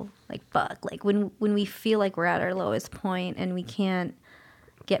how like fuck, like when we feel like we're at our lowest point and we can't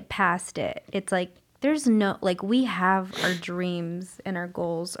get past it, it's like there's no, like we have our dreams and our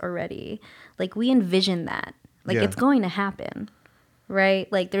goals already. Like we envision that. Like Yeah. it's going to happen.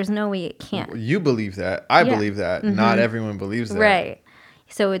 Right? Like there's no way it can't. You believe that. I Yeah. believe that. Not everyone believes that. Right.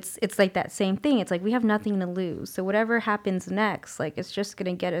 So it's like that same thing. It's like we have nothing to lose. So whatever happens next, like it's just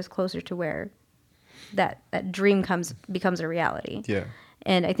gonna get us closer to where that dream becomes a reality. Yeah.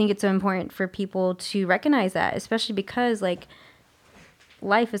 And I think it's so important for people to recognize that, especially because like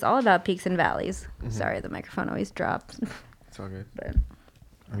life is all about peaks and valleys. Sorry, the microphone always drops. It's all good. But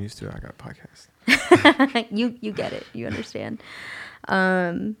I'm used to it. I got a podcast. you get it. You understand.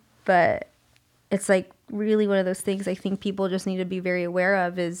 But it's like really one of those things I think people just need to be very aware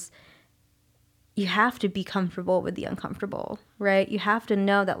of is you have to be comfortable with the uncomfortable, right? You have to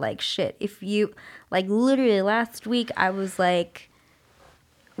know that like shit, if you like literally last week I was like,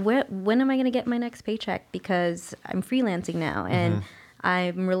 when am I going to get my next paycheck? Because I'm freelancing now and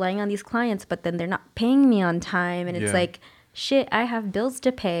I'm relying on these clients, but then they're not paying me on time. And it's Yeah. like, shit, I have bills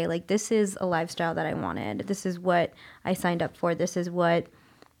to pay. Like this is a lifestyle that I wanted. This is what I signed up for. This is what,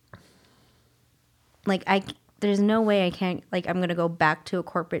 like, there's no way I can't, like, I'm going to go back to a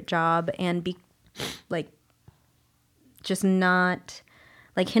corporate job and be, like, just not,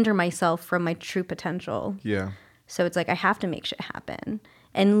 like, hinder myself from my true potential. Yeah. So it's like, I have to make shit happen.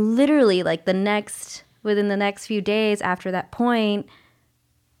 And literally, like, within the next few days after that point,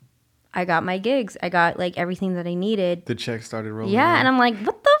 I got my gigs. I got, like, everything that I needed. The check started rolling. Yeah, in. and I'm like,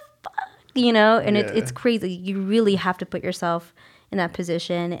 what the fuck? You know, and Yeah. it's crazy. You really have to put yourself in that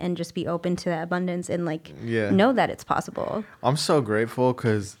position and just be open to that abundance and like Yeah. know that it's possible. I'm so grateful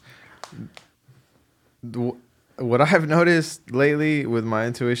because what I've noticed lately with my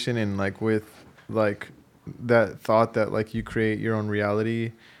intuition and like with like that thought that like you create your own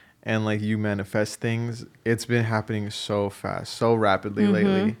reality and like you manifest things, it's been happening so fast, so rapidly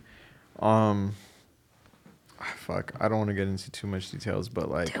lately. Fuck, I don't want to get into too much details, but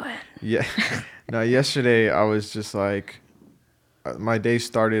like, Do it. yeah, no, yesterday I was just like, my day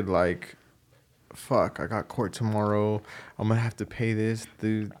started like, fuck, I got court tomorrow. I'm gonna have to pay this,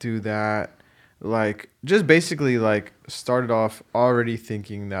 do that. Like, just basically like started off already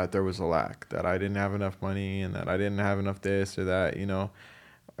thinking that there was a lack, that I didn't have enough money and that I didn't have enough this or that, you know.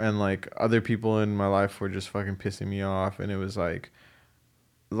 And like other people in my life were just fucking pissing me off, and it was like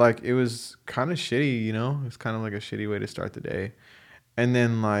it was kind of shitty, you know. It's kind of like a shitty way to start the day. And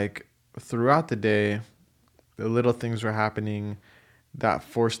then like throughout the day, the little things were happening that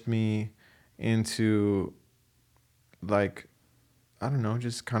forced me into like, I don't know,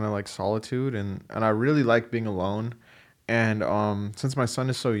 just kind of like solitude, and I really like being alone. And since my son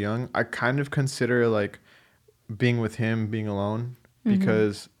is so young, I kind of consider like being with him being alone,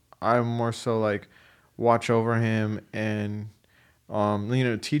 because I'm more so like watch over him and you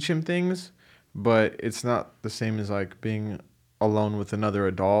know, teach him things, but it's not the same as like being alone with another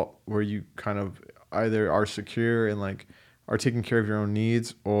adult where you kind of either are secure and like are taking care of your own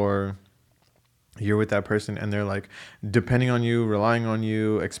needs, or you're with that person and they're like depending on you, relying on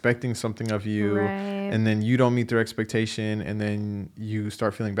you, expecting something of you, Right. and then you don't meet their expectation, and then you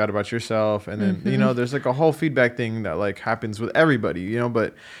start feeling bad about yourself, and then you know, there's like a whole feedback thing that like happens with everybody, you know.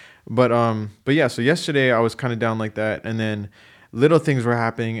 But yeah, so yesterday I was kind of down like that, and then little things were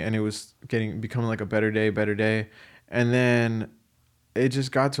happening and it was becoming like a better day, and then it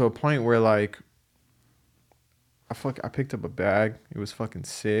just got to a point where like I picked up a bag. It was fucking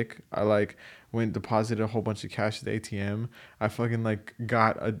sick. I like went deposited a whole bunch of cash at the ATM. I fucking like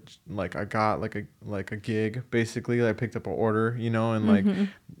got a like I got like a gig basically. I picked up an order, you know, and like Mm-hmm.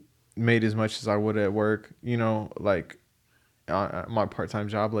 made as much as I would at work, you know, like my part-time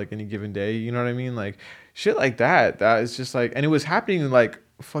job like any given day, you know what I mean? Like shit like that. That is just like, and it was happening like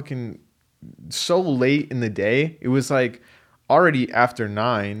fucking so late in the day. It was like already after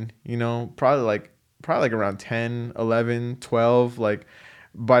 9, you know, probably like around 10, 11, 12. Like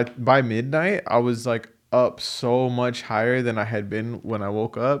by midnight I was like up so much higher than I had been when I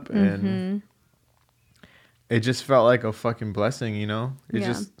woke up, and Mm-hmm. it just felt like a fucking blessing, you know?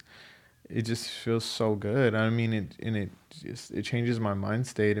 Yeah. It just feels so good. I mean, it changes my mind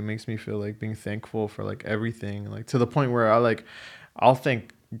state. It makes me feel like being thankful for like everything, like to the point where I'll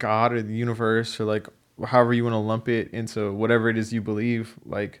thank God or the universe or like however you want to lump it into whatever it is you believe,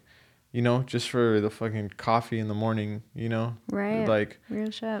 like, you know, just for the fucking coffee in the morning, you know, Right. like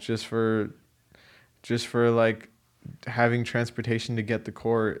Real shit. just for like having transportation to get to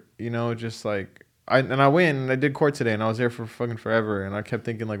court, you know, just like I went and I did court today and I was there for fucking forever, and I kept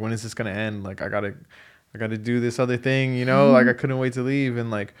thinking like, when is this gonna end? Like I gotta do this other thing, you know, like I couldn't wait to leave, and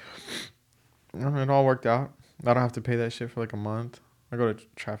like it all worked out. I don't have to pay that shit for like a month. I go to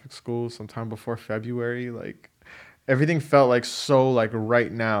traffic school sometime before February. Like everything felt like so like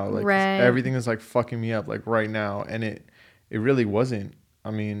right now. Like Right. everything is like fucking me up like right now, and it really wasn't.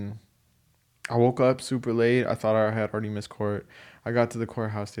 I mean, I woke up super late. I thought I had already missed court. I got to the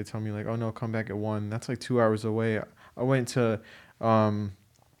courthouse. They tell me like, "Oh no, come back at 1." That's like 2 hours away. I went to um,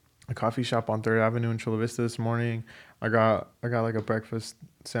 a coffee shop on Third Avenue in Chula Vista this morning. I got like a breakfast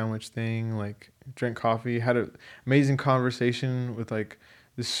sandwich thing. Like drank coffee. Had an amazing conversation with like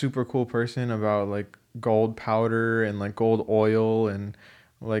this super cool person about like gold powder and like gold oil and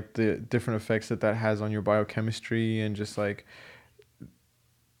like the different effects that has on your biochemistry, and just like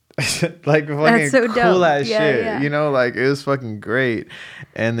like That's fucking so cool dope. ass Yeah, shit, yeah. you know, like it was fucking great.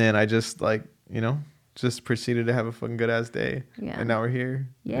 And then I just like, you know, just proceeded to have a fucking good ass day, Yeah. and now we're here,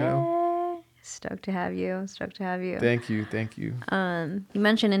 you know. Yeah. Stoked to have you. Stoked to have you. Thank you. You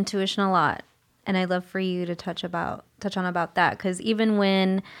mentioned intuition a lot, and I'd love for you to touch on about that, because even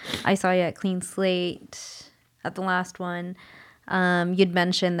when I saw you at Clean Slate at the last one, you'd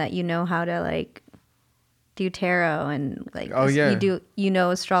mentioned that you know how to like do tarot and like Oh yeah, you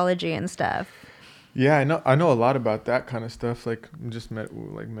know astrology and stuff. yeah, I know a lot about that kind of stuff, like just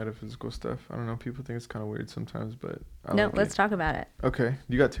like metaphysical stuff. I don't know, people think it's kind of weird sometimes, but I No, like let's it. talk about it. Okay,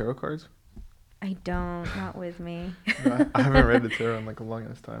 you got tarot cards? I don't, not with me. No, I haven't read the tarot in like a long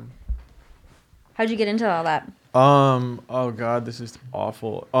ass time. How'd you get into all that? Oh God, this is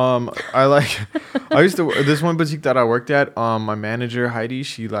awful. I like, I used to, this one boutique that I worked at, my manager, Heidi,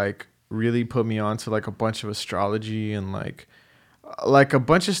 she like really put me on to like a bunch of astrology and like a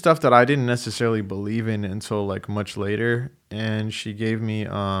bunch of stuff that I didn't necessarily believe in until like much later. And she gave me,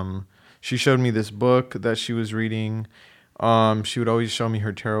 she showed me this book that she was reading. She would always show me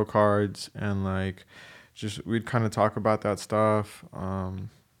her tarot cards, and like, just, we'd kind of talk about that stuff.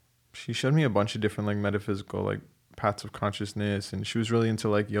 She showed me a bunch of different like metaphysical like paths of consciousness, and she was really into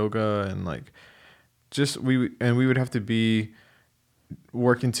like yoga, and like just we would have to be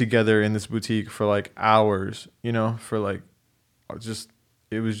working together in this boutique for like hours, you know, for like just,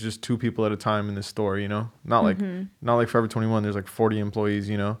 it was just two people at a time in this store, you know, Mm-hmm. not like Forever 21 there's like 40 employees,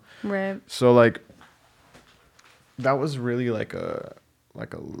 you know. Right. So like that was really like a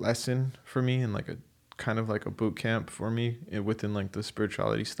lesson for me, and like a kind of like a boot camp for me within like the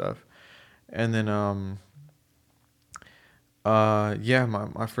spirituality stuff. And then yeah,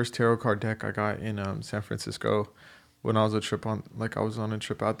 my first tarot card deck I got in San Francisco when I was I was on a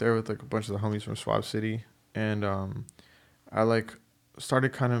trip out there with like a bunch of the homies from Suav City. And I like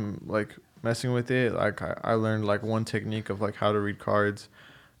started kind of like messing with it. Like I learned like one technique of like how to read cards,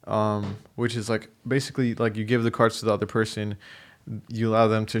 which is like basically like you give the cards to the other person, you allow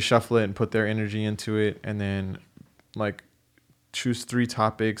them to shuffle it and put their energy into it, and then like choose 3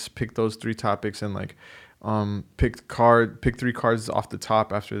 topics, pick those 3 topics, and like pick 3 cards off the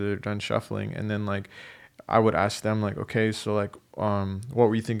top after they're done shuffling. And then like I would ask them like, okay, so like what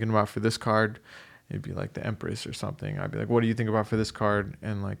were you thinking about for this card? It'd be like the Empress or something. I'd be like, what do you think about for this card?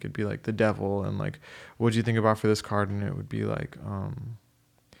 And like it'd be like the Devil. And like, what do you think about for this card? And it would be like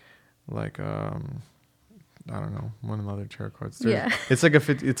I don't know, one of the other tarot cards. Yeah. It's like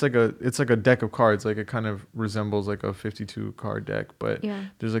it's like a deck of cards. Like it kind of resembles like a 52 card deck, but Yeah.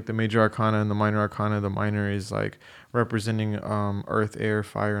 there's like the major arcana and the minor arcana. The minor is like representing earth, air,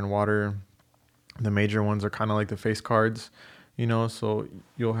 fire, and water. The major ones are kind of like the face cards, you know. So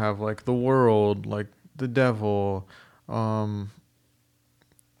you'll have like the world, like the devil,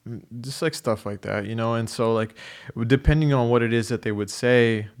 just like stuff like that, and so like depending on what it is that they would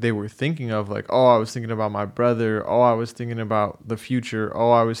say they were thinking of, like, oh, I was thinking about my brother, oh, I was thinking about the future,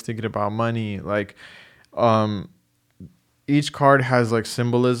 oh, I was thinking about money, like um each card has like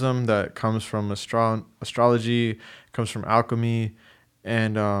symbolism that comes from astrology, comes from alchemy,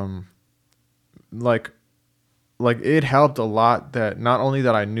 and like it helped a lot that not only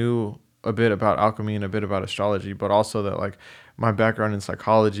that I knew a bit about alchemy and a bit about astrology, but also that like my background in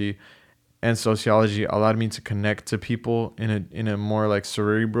psychology and sociology allowed me to connect to people in a more like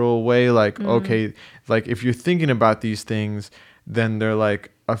cerebral way. Like, okay, like if you're thinking about these things, then they're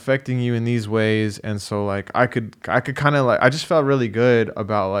like affecting you in these ways. And so like I could kind of like, I just felt really good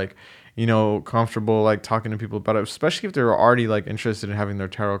about like, comfortable like talking to people about it, especially if they were already like interested in having their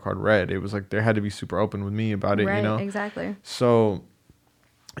tarot card read. It was like they had to be super open with me about it, Right, exactly. So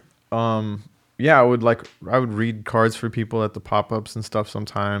yeah, I would read cards for people at the pop-ups and stuff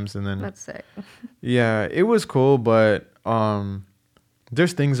sometimes, and then That's sick. yeah, it was cool, but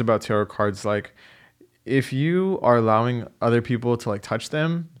there's things about tarot cards like if you are allowing other people to like touch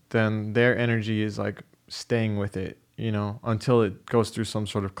them, then their energy is like staying with it, until it goes through some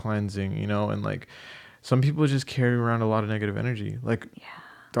sort of cleansing, and like some people just carry around a lot of negative energy, like Yeah.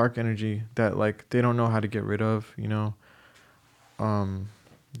 dark energy that like they don't know how to get rid of,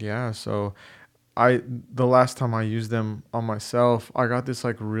 yeah, so the last time I used them on myself, I got this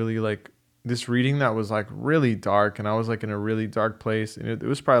like really like this reading that was like really dark, and I was like in a really dark place, and it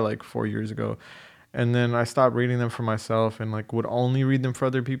was probably like 4 years ago. And then I stopped reading them for myself and like would only read them for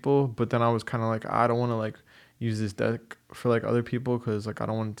other people. But then I was kind of like, I don't want to like use this deck for like other people because like I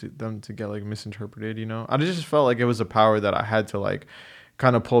don't want them to get like misinterpreted, I just felt like it was a power that I had to like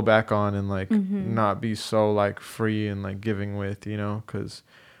kind of pull back on and like not be so like free and like giving with, because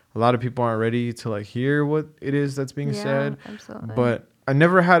a lot of people aren't ready to like hear what it is that's being Yeah, said. absolutely. But I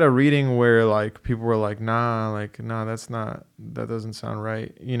never had a reading where like people were like, nah, that doesn't sound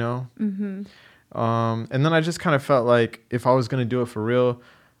right, and then I just kind of felt like if I was gonna do it for real,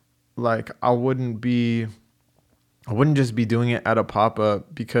 like I wouldn't just be doing it at a pop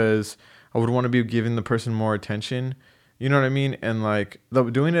up because I would want to be giving the person more attention. You know what I mean? And like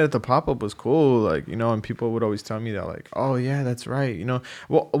doing it at the pop up was cool, like, and people would always tell me that like, oh yeah, that's right,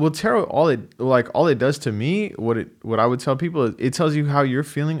 Well, tarot, all it does to me, what I would tell people is it tells you how you're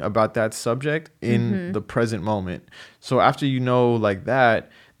feeling about that subject in the present moment. So after like that,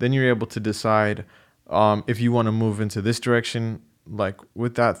 then you're able to decide if you want to move into this direction like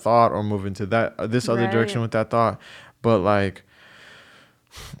with that thought or move into that this other direction Right. with that thought. But like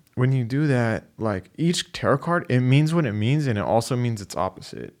when you do that, like each tarot card, it means what it means, and it also means its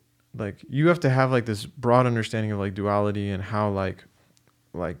opposite. Like you have to have like this broad understanding of like duality and how like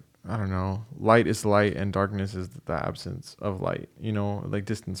I don't know, light is light and darkness is the absence of light, like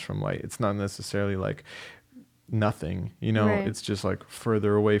distance from light. It's not necessarily like nothing, Right. it's just like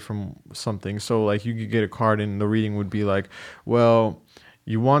further away from something. So like you could get a card and the reading would be like, well,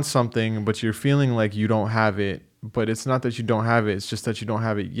 you want something but you're feeling like you don't have it, but it's not that you don't have it, it's just that you don't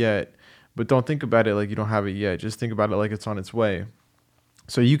have it yet. But don't think about it like you don't have it yet, just think about it like it's on its way.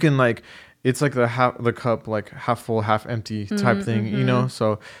 So you can like, it's like the cup like half full half empty type thing,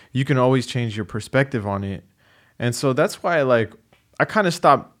 so you can always change your perspective on it. And so that's why like I kind of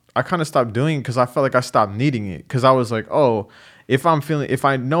stopped doing it because I felt like I stopped needing it, because I was like, oh, if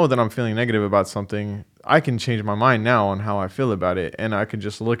I know that I'm feeling negative about something, I can change my mind now on how I feel about it, and I can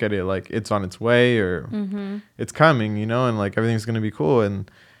just look at it like it's on its way or it's coming, and like everything's gonna be cool.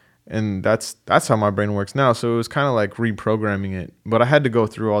 And that's how my brain works now. So it was kind of like reprogramming it, but I had to go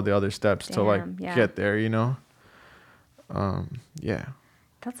through all the other steps to like Damn, yeah. get there, yeah.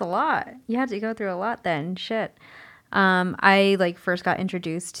 That's a lot. You had to go through a lot then. Shit. I like first got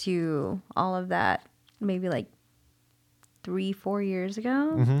introduced to all of that maybe like 3-4 years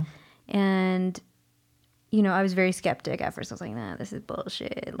ago. And I was very skeptic at first. I was like, nah, this is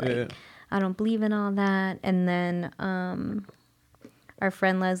bullshit. Like, Yeah. I don't believe in all that. And then our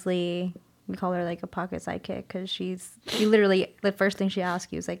friend Leslie, we call her like a pocket sidekick because she literally, the first thing she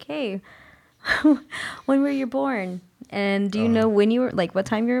asks you is like, hey, when were you born? And do you know when you were, like, what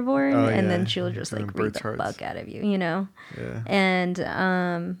time you were born? Oh, And yeah. then she'll just Doing like read birth the charts. fuck out of you, Yeah.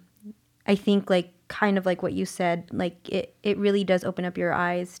 And I think like kind of like what you said, like it really does open up your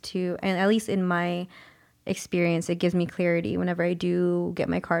eyes to, and at least in my experience, it gives me clarity whenever I do get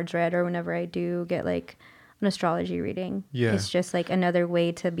my cards read or whenever I do get like an astrology reading. Yeah. It's just like another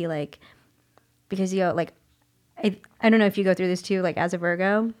way to be like, because like I don't know if you go through this too, like as a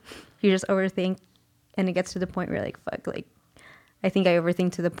Virgo, you just overthink and it gets to the point where you're like, fuck, like I think I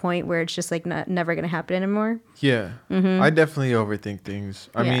overthink to the point where it's just like never going to happen anymore. Yeah. I definitely overthink things.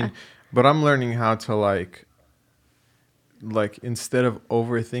 I Yeah. mean, but I'm learning how to like instead of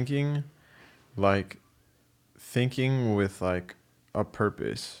overthinking, like thinking with like a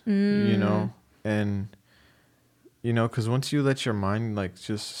purpose, you know? And you know, because once you let your mind like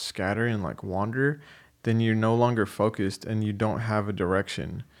just scatter and like wander, then you're no longer focused and you don't have a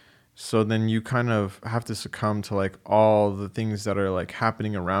direction. So then you kind of have to succumb to like all the things that are like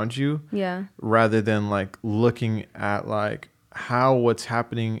happening around you Yeah. rather than like looking at like how what's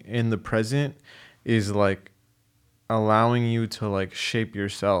happening in the present is like allowing you to like shape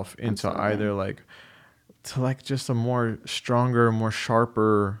yourself into Absolutely. either like to like just a more stronger, more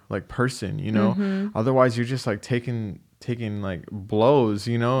sharper like person, you know? Otherwise you're just like taking like blows,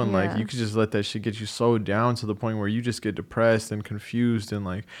 you know, and like Yeah. you could just let that shit get you so down to the point where you just get depressed and confused and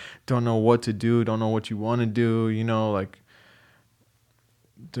like don't know what to do, don't know what you want to do, you know, like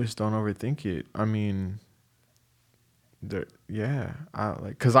just don't overthink it. I mean, yeah, I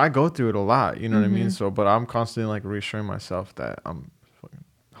like cuz I go through it a lot, you know what I mean? So but I'm constantly like reassuring myself that I'm fucking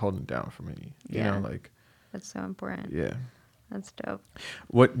holding down for me, you know, Yeah. like That's so important. yeah. That's dope.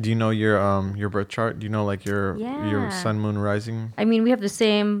 What do you know your birth chart? Do you know like your Yeah. sun, moon, rising? I mean, we have the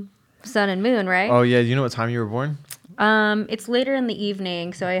same sun and moon, right? Oh yeah, do you know what time you were born? It's later in the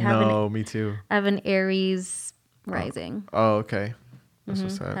evening, so No, me too. I have an Aries rising. Oh, okay. That's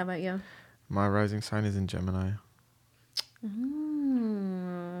what's How up. about you? My rising sign is in Gemini.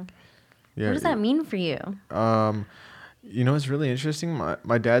 What Yeah. does that mean for you? You know, it's really interesting.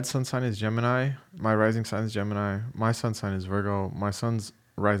 My dad's sun sign is Gemini. My rising sign is Gemini. My sun sign is Virgo. My son's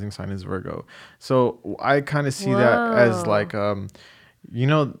rising sign is Virgo. So I kind of see that as Whoa. like, you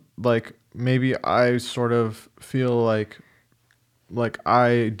know, like maybe I sort of feel like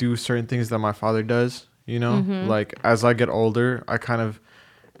I do certain things that my father does, you know? Like as I get older, I kind of,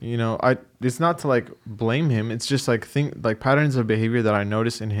 you know, I it's not to like blame him. It's just like patterns of behavior that I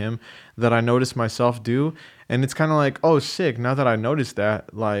notice in him that I notice myself do, and it's kind of like, oh, sick. Now that I noticed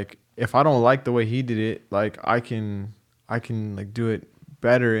that, like if I don't like the way he did it, like I can like do it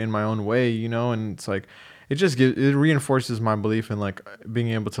better in my own way, you know? And it's like it reinforces my belief in like being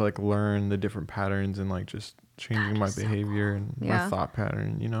able to like learn the different patterns and like just changing That my is so behavior and my Yeah. thought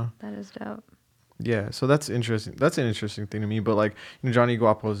pattern, you know? That is dope. Yeah, so that's interesting. That's an interesting thing to me. But like, you know, Johnny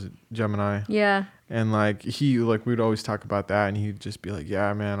Guapo's Gemini, Yeah. and like we'd always talk about that, and he'd just be like,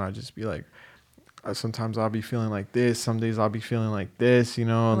 "Yeah, man," I'd just be like, "Sometimes I'll be feeling like this. Some days I'll be feeling like this," you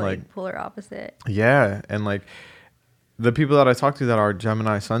know, and like, Polar opposite. yeah, and like the people that I talk to that are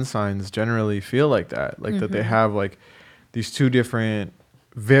Gemini sun signs generally feel like that, like that they have like these two different,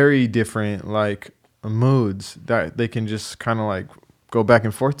 very different like moods that they can just kind of like go back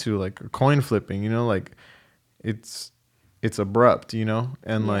and forth to, like coin flipping, you know, like it's abrupt, you know,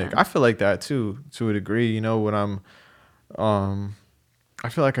 and like Yeah. I feel like that too to a degree, you know, when um I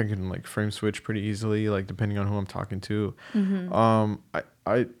feel like I can like frame switch pretty easily, like depending on who I'm talking to.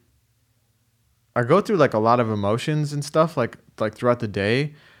 I go through like a lot of emotions and stuff like throughout the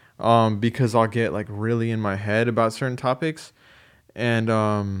day, because I'll get like really in my head about certain topics, and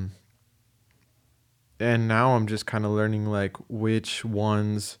now I'm just kind of learning like which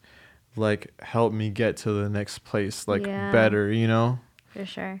ones like help me get to the next place like Yeah. better, you know? For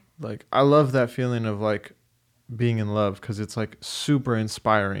sure. Like I love that feeling of like being in love because it's like super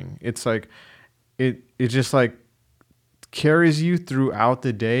inspiring. It's like it just like carries you throughout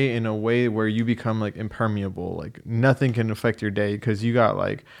the day in a way where you become like impermeable. Like nothing can affect your day because you got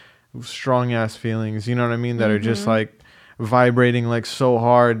like strong ass feelings, you know what I mean, that are just like vibrating like so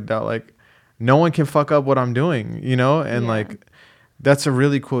hard that like no one can fuck up what I'm doing, you know? And Yeah. like that's a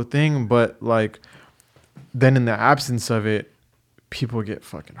really cool thing, but like then in the absence of it, people get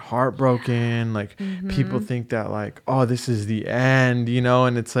fucking heartbroken. Like people think that like, oh, this is the end, you know?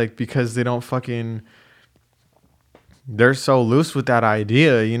 And it's like because they don't fucking they're so loose with that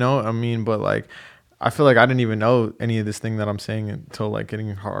idea, you know? I mean, but like I feel like I didn't even know any of this thing that I'm saying until like getting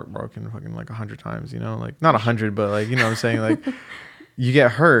heartbroken fucking like 100 times, you know? Like not 100, but like, you know what I'm saying? Like you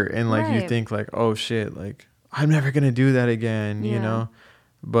get hurt and like you Right. think like, oh shit, like I'm never gonna do that again, you Yeah. know?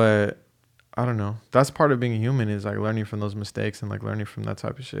 But I don't know. That's part of being a human is like learning from those mistakes and like learning from that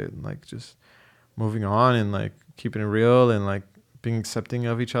type of shit and like just moving on and like keeping it real and like being accepting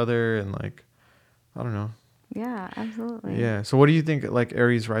of each other and like I don't know. Yeah, absolutely. Yeah. So what do you think like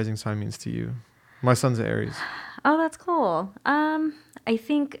Aries rising sign means to you? My son's an Aries. Oh, that's cool. I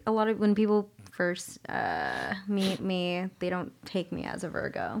think a lot of when people first meet me, they don't take me as a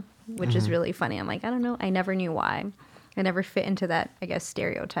Virgo, which is really funny. I'm like, I don't know. I never knew why. I never fit into that, I guess,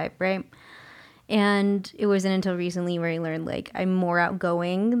 stereotype, right? And it wasn't until recently where I learned like I'm more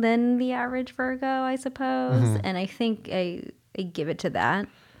outgoing than the average Virgo, I suppose. And I think I give it to that.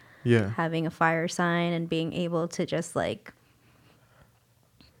 Yeah. Having a fire sign and being able to just like,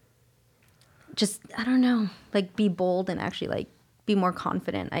 I don't know, like be bold and actually like be more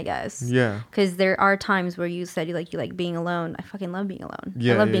confident, I guess. Yeah. Because there are times where you said you like being alone. I fucking love being alone. I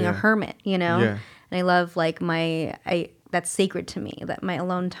Yeah, love yeah, being a yeah. hermit, you know? Yeah. And I love like that's sacred to me, that my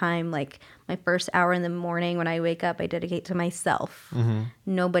alone time, like my first hour in the morning when I wake up, I dedicate to myself,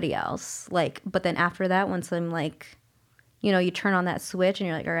 nobody else. Like, but then after that, once I'm like, you know, you turn on that switch and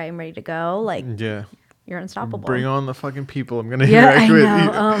you're like, all right, I'm ready to go. Like, Yeah. you're unstoppable. Bring on the fucking people I'm gonna Yeah, interact I with.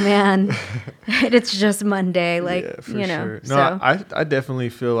 know. Oh man, it's just Monday. Like, Yeah, for you know. sure. No, So I definitely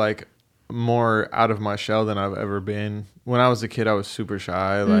feel like more out of my shell than I've ever been. When I was a kid, I was super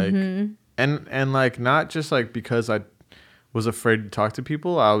shy, like, and like not just like because I was afraid to talk to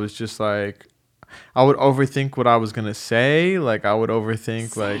people. I was just like, I would overthink what I was gonna say. Like I would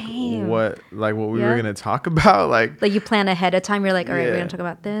overthink Same. like what we were Yeah. gonna talk about. Like you plan ahead of time. You're like, all right, we're Yeah. gonna talk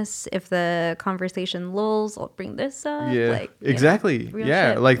about this. If the conversation lulls, I'll bring this up. yeah, Like, you know, exactly. real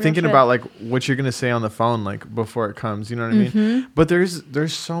Yeah, shit, like real thinking shit. about like what you're gonna say on the phone, like before it comes. You know what I mean? But there's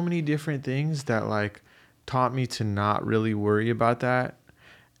so many different things that like taught me to not really worry about that.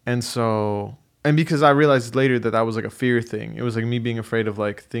 And so, and because I realized later that that was like a fear thing. It was like me being afraid of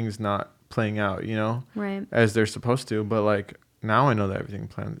like things not playing out, you know, Right. as they're supposed to. But like now I know that everything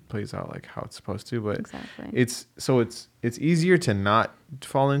plays out like how it's supposed to. But Exactly. it's easier to not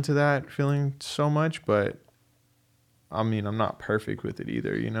fall into that feeling so much. But I mean, I'm not perfect with it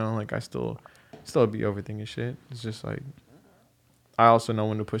either, you know. Like I still be overthinking shit. It's just like I also know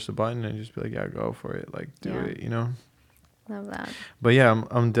when to push the button and just be like, yeah, go for it, like do Yeah. it, you know. Love that. But yeah,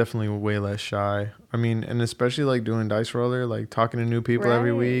 I'm definitely way less shy. I mean, and especially like doing dice roller, like talking to new people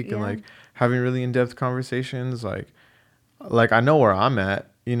every Right, week and yeah. like having really in-depth conversations. Like I know where I'm at,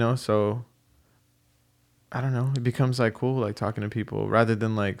 you know. So I don't know. It becomes like cool, like talking to people rather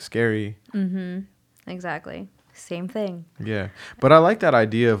than like scary. Exactly. Same thing. Yeah, but I like that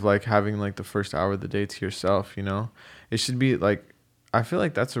idea of like having like the first hour of the day to yourself. You know, it should be like I feel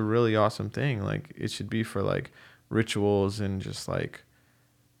like that's a really awesome thing. Like it should be for like rituals and just like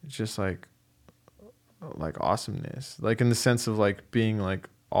awesomeness, like in the sense of like being like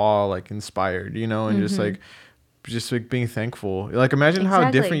all like inspired, you know, and just like being thankful. Like imagine how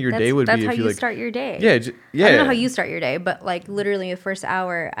different your day would That's be how if you you like start your day. yeah yeah I don't know how you start your day, but like literally the first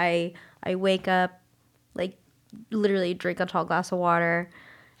hour, I wake up, like literally drink a tall glass of water,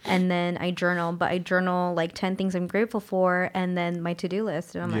 and then I journal. But I journal like 10 things I'm grateful for, and then my to-do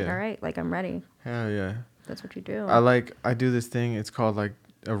list, and I'm like, Yeah. all right, like I'm ready. hell yeah. That's what you do. I do this thing. It's called like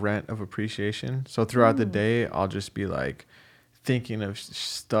a rant of appreciation. So throughout the day, I'll just be like thinking of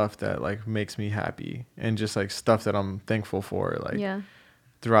stuff that like makes me happy and just like stuff that I'm thankful for like Yeah.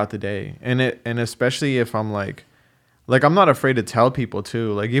 throughout the day. And especially if I'm like I'm not afraid to tell people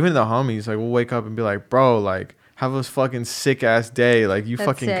too. Like even the homies, like we'll wake up and be like, bro, like have a fucking sick ass day. Like you That's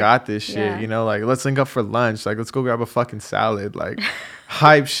fucking sick. got this shit. Yeah. You know, like let's link up for lunch. Like let's go grab a fucking salad. Like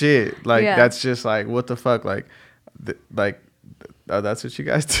hype shit. Like Yeah. that's just like what the fuck. Like that's what you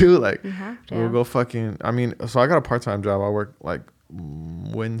guys do. Like You have to. we'll go fucking. I mean, so I got a part-time job. I work like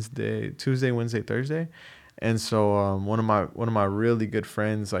Tuesday, Wednesday, Thursday, and so one of my really good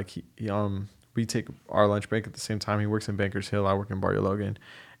friends, like he we take our lunch break at the same time. He works in Bankers Hill. I work in Barrio Logan,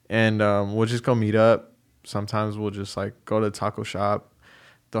 and we'll just go meet up. Sometimes we'll just like go to the taco shop.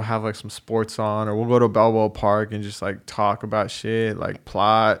 They'll have like some sports on, or we'll go to Balboa Park and just like talk about shit, like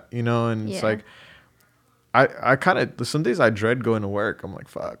plot, you know. And it's Yeah. like I kind of some days I dread going to work. I'm like,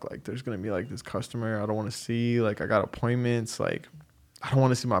 fuck, like there's gonna be like this customer I don't want to see. Like I got appointments. Like I don't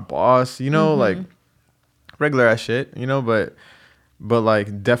want to see my boss. You know, like regular ass shit. You know, but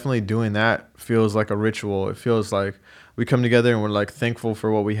like definitely doing that feels like a ritual. It feels like we come together and we're like thankful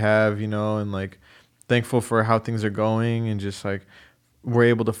for what we have. You know, and like thankful for how things are going, and just like we're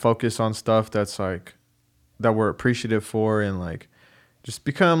able to focus on stuff that's like that we're appreciative for, and like just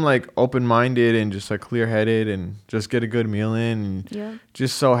become like open-minded and just like clear-headed and just get a good meal in, and Yeah.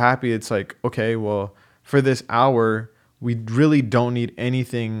 just so happy. It's like, okay, well, for this hour we really don't need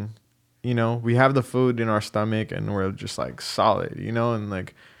anything, you know. We have the food in our stomach and we're just like solid, you know. And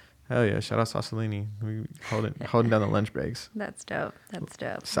like hell yeah, shout out Sassolini. We holding down the lunch breaks. That's dope. That's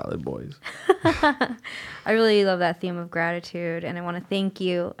dope. Solid boys. I really love that theme of gratitude, and I want to thank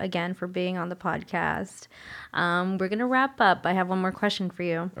you again for being on the podcast. We're gonna wrap up. I have one more question for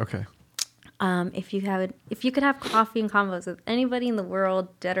you. Okay. If you could have coffee and convos with anybody in the world,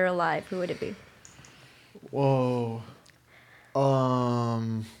 dead or alive, who would it be? Whoa.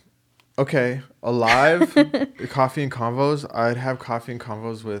 Okay, alive, coffee and convos. I'd have coffee and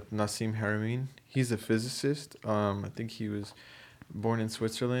convos with Nassim Haramein. He's a physicist. I think he was born in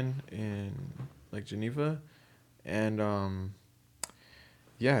Switzerland in like Geneva, and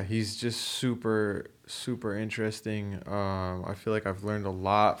yeah, he's just super interesting. I feel like I've learned a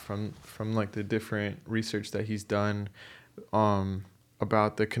lot from like the different research that he's done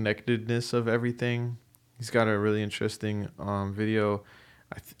about the connectedness of everything. He's got a really interesting video.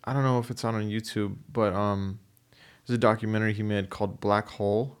 I don't know if it's on YouTube, but there's a documentary he made called Black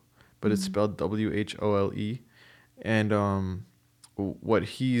Hole, but it's spelled WHOLE. And what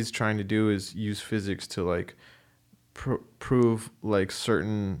he's trying to do is use physics to like prove like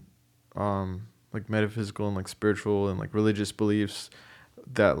certain like metaphysical and like spiritual and like religious beliefs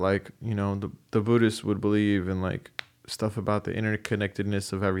that like the Buddhists would believe, and like stuff about the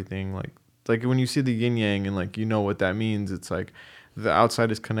interconnectedness of everything, like when you see the yin yang and like what that means. It's like the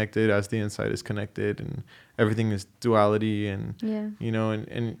outside is connected as the inside is connected, and everything is duality, and Yeah.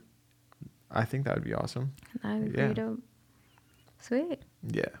 and I think that would be awesome. That would be Yeah. pretty dope. Sweet.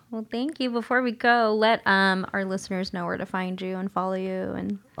 Yeah. Well, thank you. Before we go, let our listeners know where to find you and follow you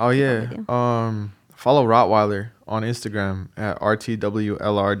and Oh keep up yeah. with you. Follow Rottweiler on Instagram at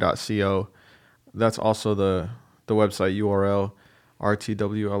rtwlr.co. That's also the website URL,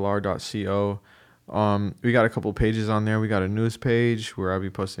 rtwlr.co. We got a couple pages on there. We got a news page where I'll be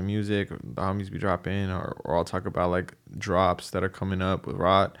posting music, the homies be dropping, or I'll talk about like drops that are coming up with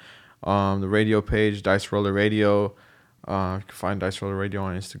Rot. The radio page, Dice Roller Radio. You can find Dice Roller Radio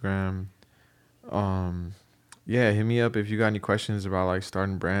on Instagram. Yeah, hit me up if you got any questions about like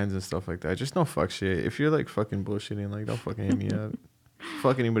starting brands and stuff like that. Just don't fuck shit. If you're like fucking bullshitting, like don't fucking hit me up.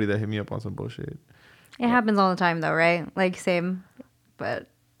 Fuck anybody that hit me up on some bullshit. It happens all the time, though, right? Like, same. But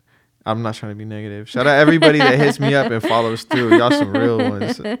I'm not trying to be negative. Shout out everybody that hits me up and follows through. Y'all some real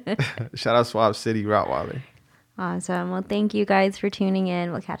ones. Shout out Suav City Rottweiler. awesome. Well, thank you guys for tuning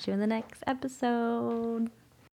in. We'll catch you in the next episode.